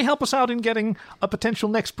 but maybe help us out in getting a potential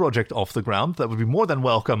next project off the ground, that would be more than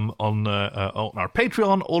welcome on our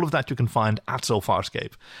Patreon. All of that you can find at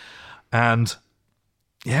Sofarscape. And,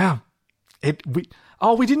 yeah,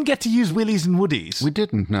 we didn't get to use Willies and Woodies. We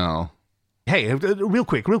didn't, no. Hey, real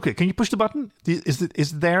quick, can you push the button? Is it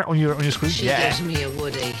there on your screen? She gives me a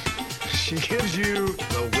Woody. She gives you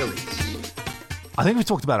the Willies. I think we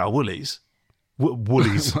talked about our Woolies.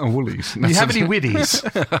 Woolies. Woolies. Do you have any widdies?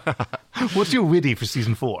 What's your widdy for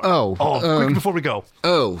season 4? Quick before we go.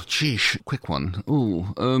 Oh, sheesh. Quick one. Ooh.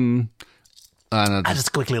 Just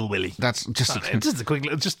a quick little willy. That's just a quick,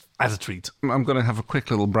 just as a treat. I'm going to have a quick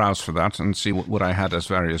little browse for that and see what I had as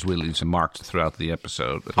various willies marked throughout the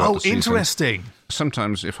episode. Oh, interesting.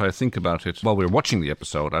 Sometimes, if I think about it while we're watching the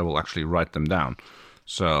episode, I will actually write them down.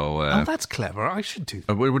 So. That's clever. I should do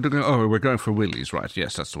that. We're going for willies, right?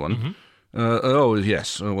 Yes, that's the one. Mm-hmm.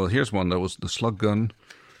 Yes. Well, here's one. That was the slug gun.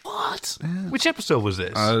 What? Which episode was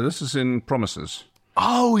this? This is in Promises.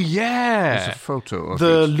 Oh yeah, there's a photo of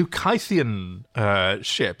the Lucaithian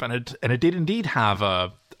ship, and it did indeed have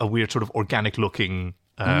a weird sort of organic looking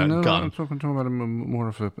gun. I'm talking about more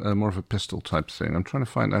of a pistol type thing. I'm trying to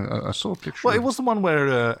find. I saw a picture. Well, it was the one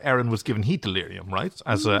where Erin was given heat delirium, right,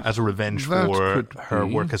 as a revenge for her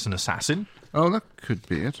work as an assassin. Oh, that could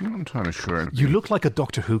be it. I'm not entirely sure. You look like a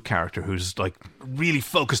Doctor Who character who's really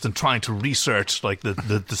focused and trying to research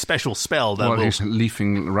the special spell that he's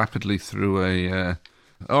leafing rapidly through a.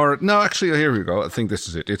 Actually, here we go. I think this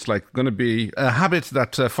is it. It's going to be a habit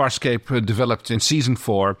that Farscape developed in season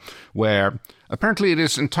 4, where apparently it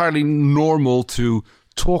is entirely normal to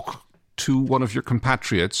talk to one of your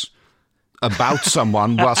compatriots about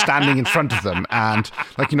someone while standing in front of them, and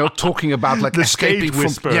talking about the escaping stage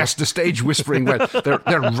whisper. The stage whispering where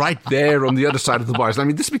they're right there on the other side of the bars. I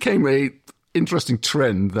mean, this became a interesting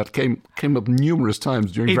trend that came up numerous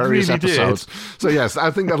times during various episodes. Did. So yes, I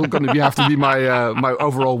think that'll going to have to be my my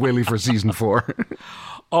overall willy for season 4.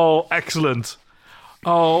 Oh, excellent.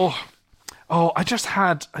 Oh, I just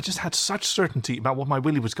had such certainty about what my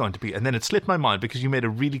willy was going to be, and then it slipped my mind because you made a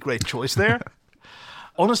really great choice there.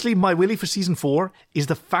 Honestly, my willy for season 4 is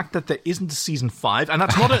the fact that there isn't a season 5, and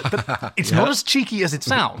that's not it's not as cheeky as it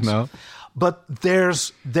sounds. No, but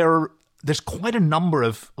there's quite a number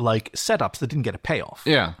of like setups that didn't get a payoff.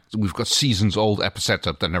 Yeah, we've got seasons old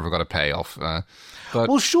setup that never got a payoff. But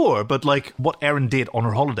well, sure, but like what Erin did on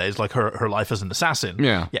her holidays, like her life as an assassin,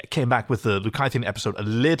 yeah, came back with the Lucaithian episode a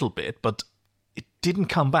little bit, but it didn't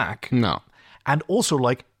come back. No, and also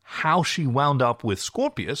like how she wound up with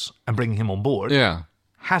Scorpius and bringing him on board,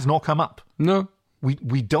 has not come up. No.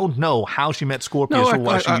 We don't know how she met Scorpius or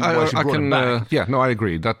why she brought him back. I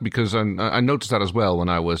agree. That because I noticed that as well when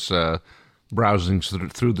I was browsing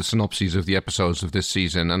through the synopses of the episodes of this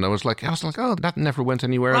season, and I was like, oh, that never went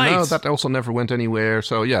anywhere. Right. No, that also never went anywhere.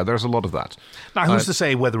 So yeah, there's a lot of that. Now, who's to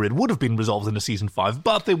say whether it would have been resolved in a season 5?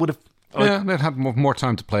 But they would have. They'd have more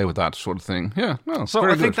time to play with that sort of thing. Yeah, no, so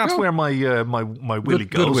I think that's where my willy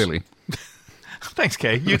goes. Good willy. Thanks,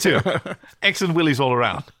 Kay. You too. Excellent willies all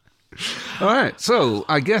around. All right, so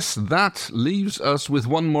I guess that leaves us with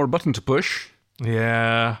one more button to push.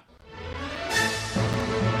 Yeah.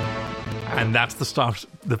 And that's the Star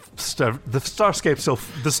Trek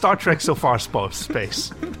so far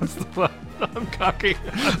space. That's the one. I'm cocky.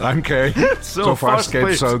 I'm Kay. So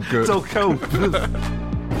Farscape, so good. So cool.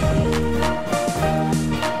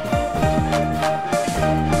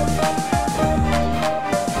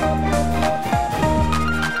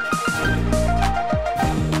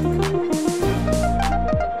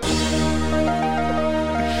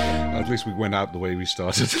 At least we went out the way we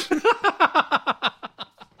started.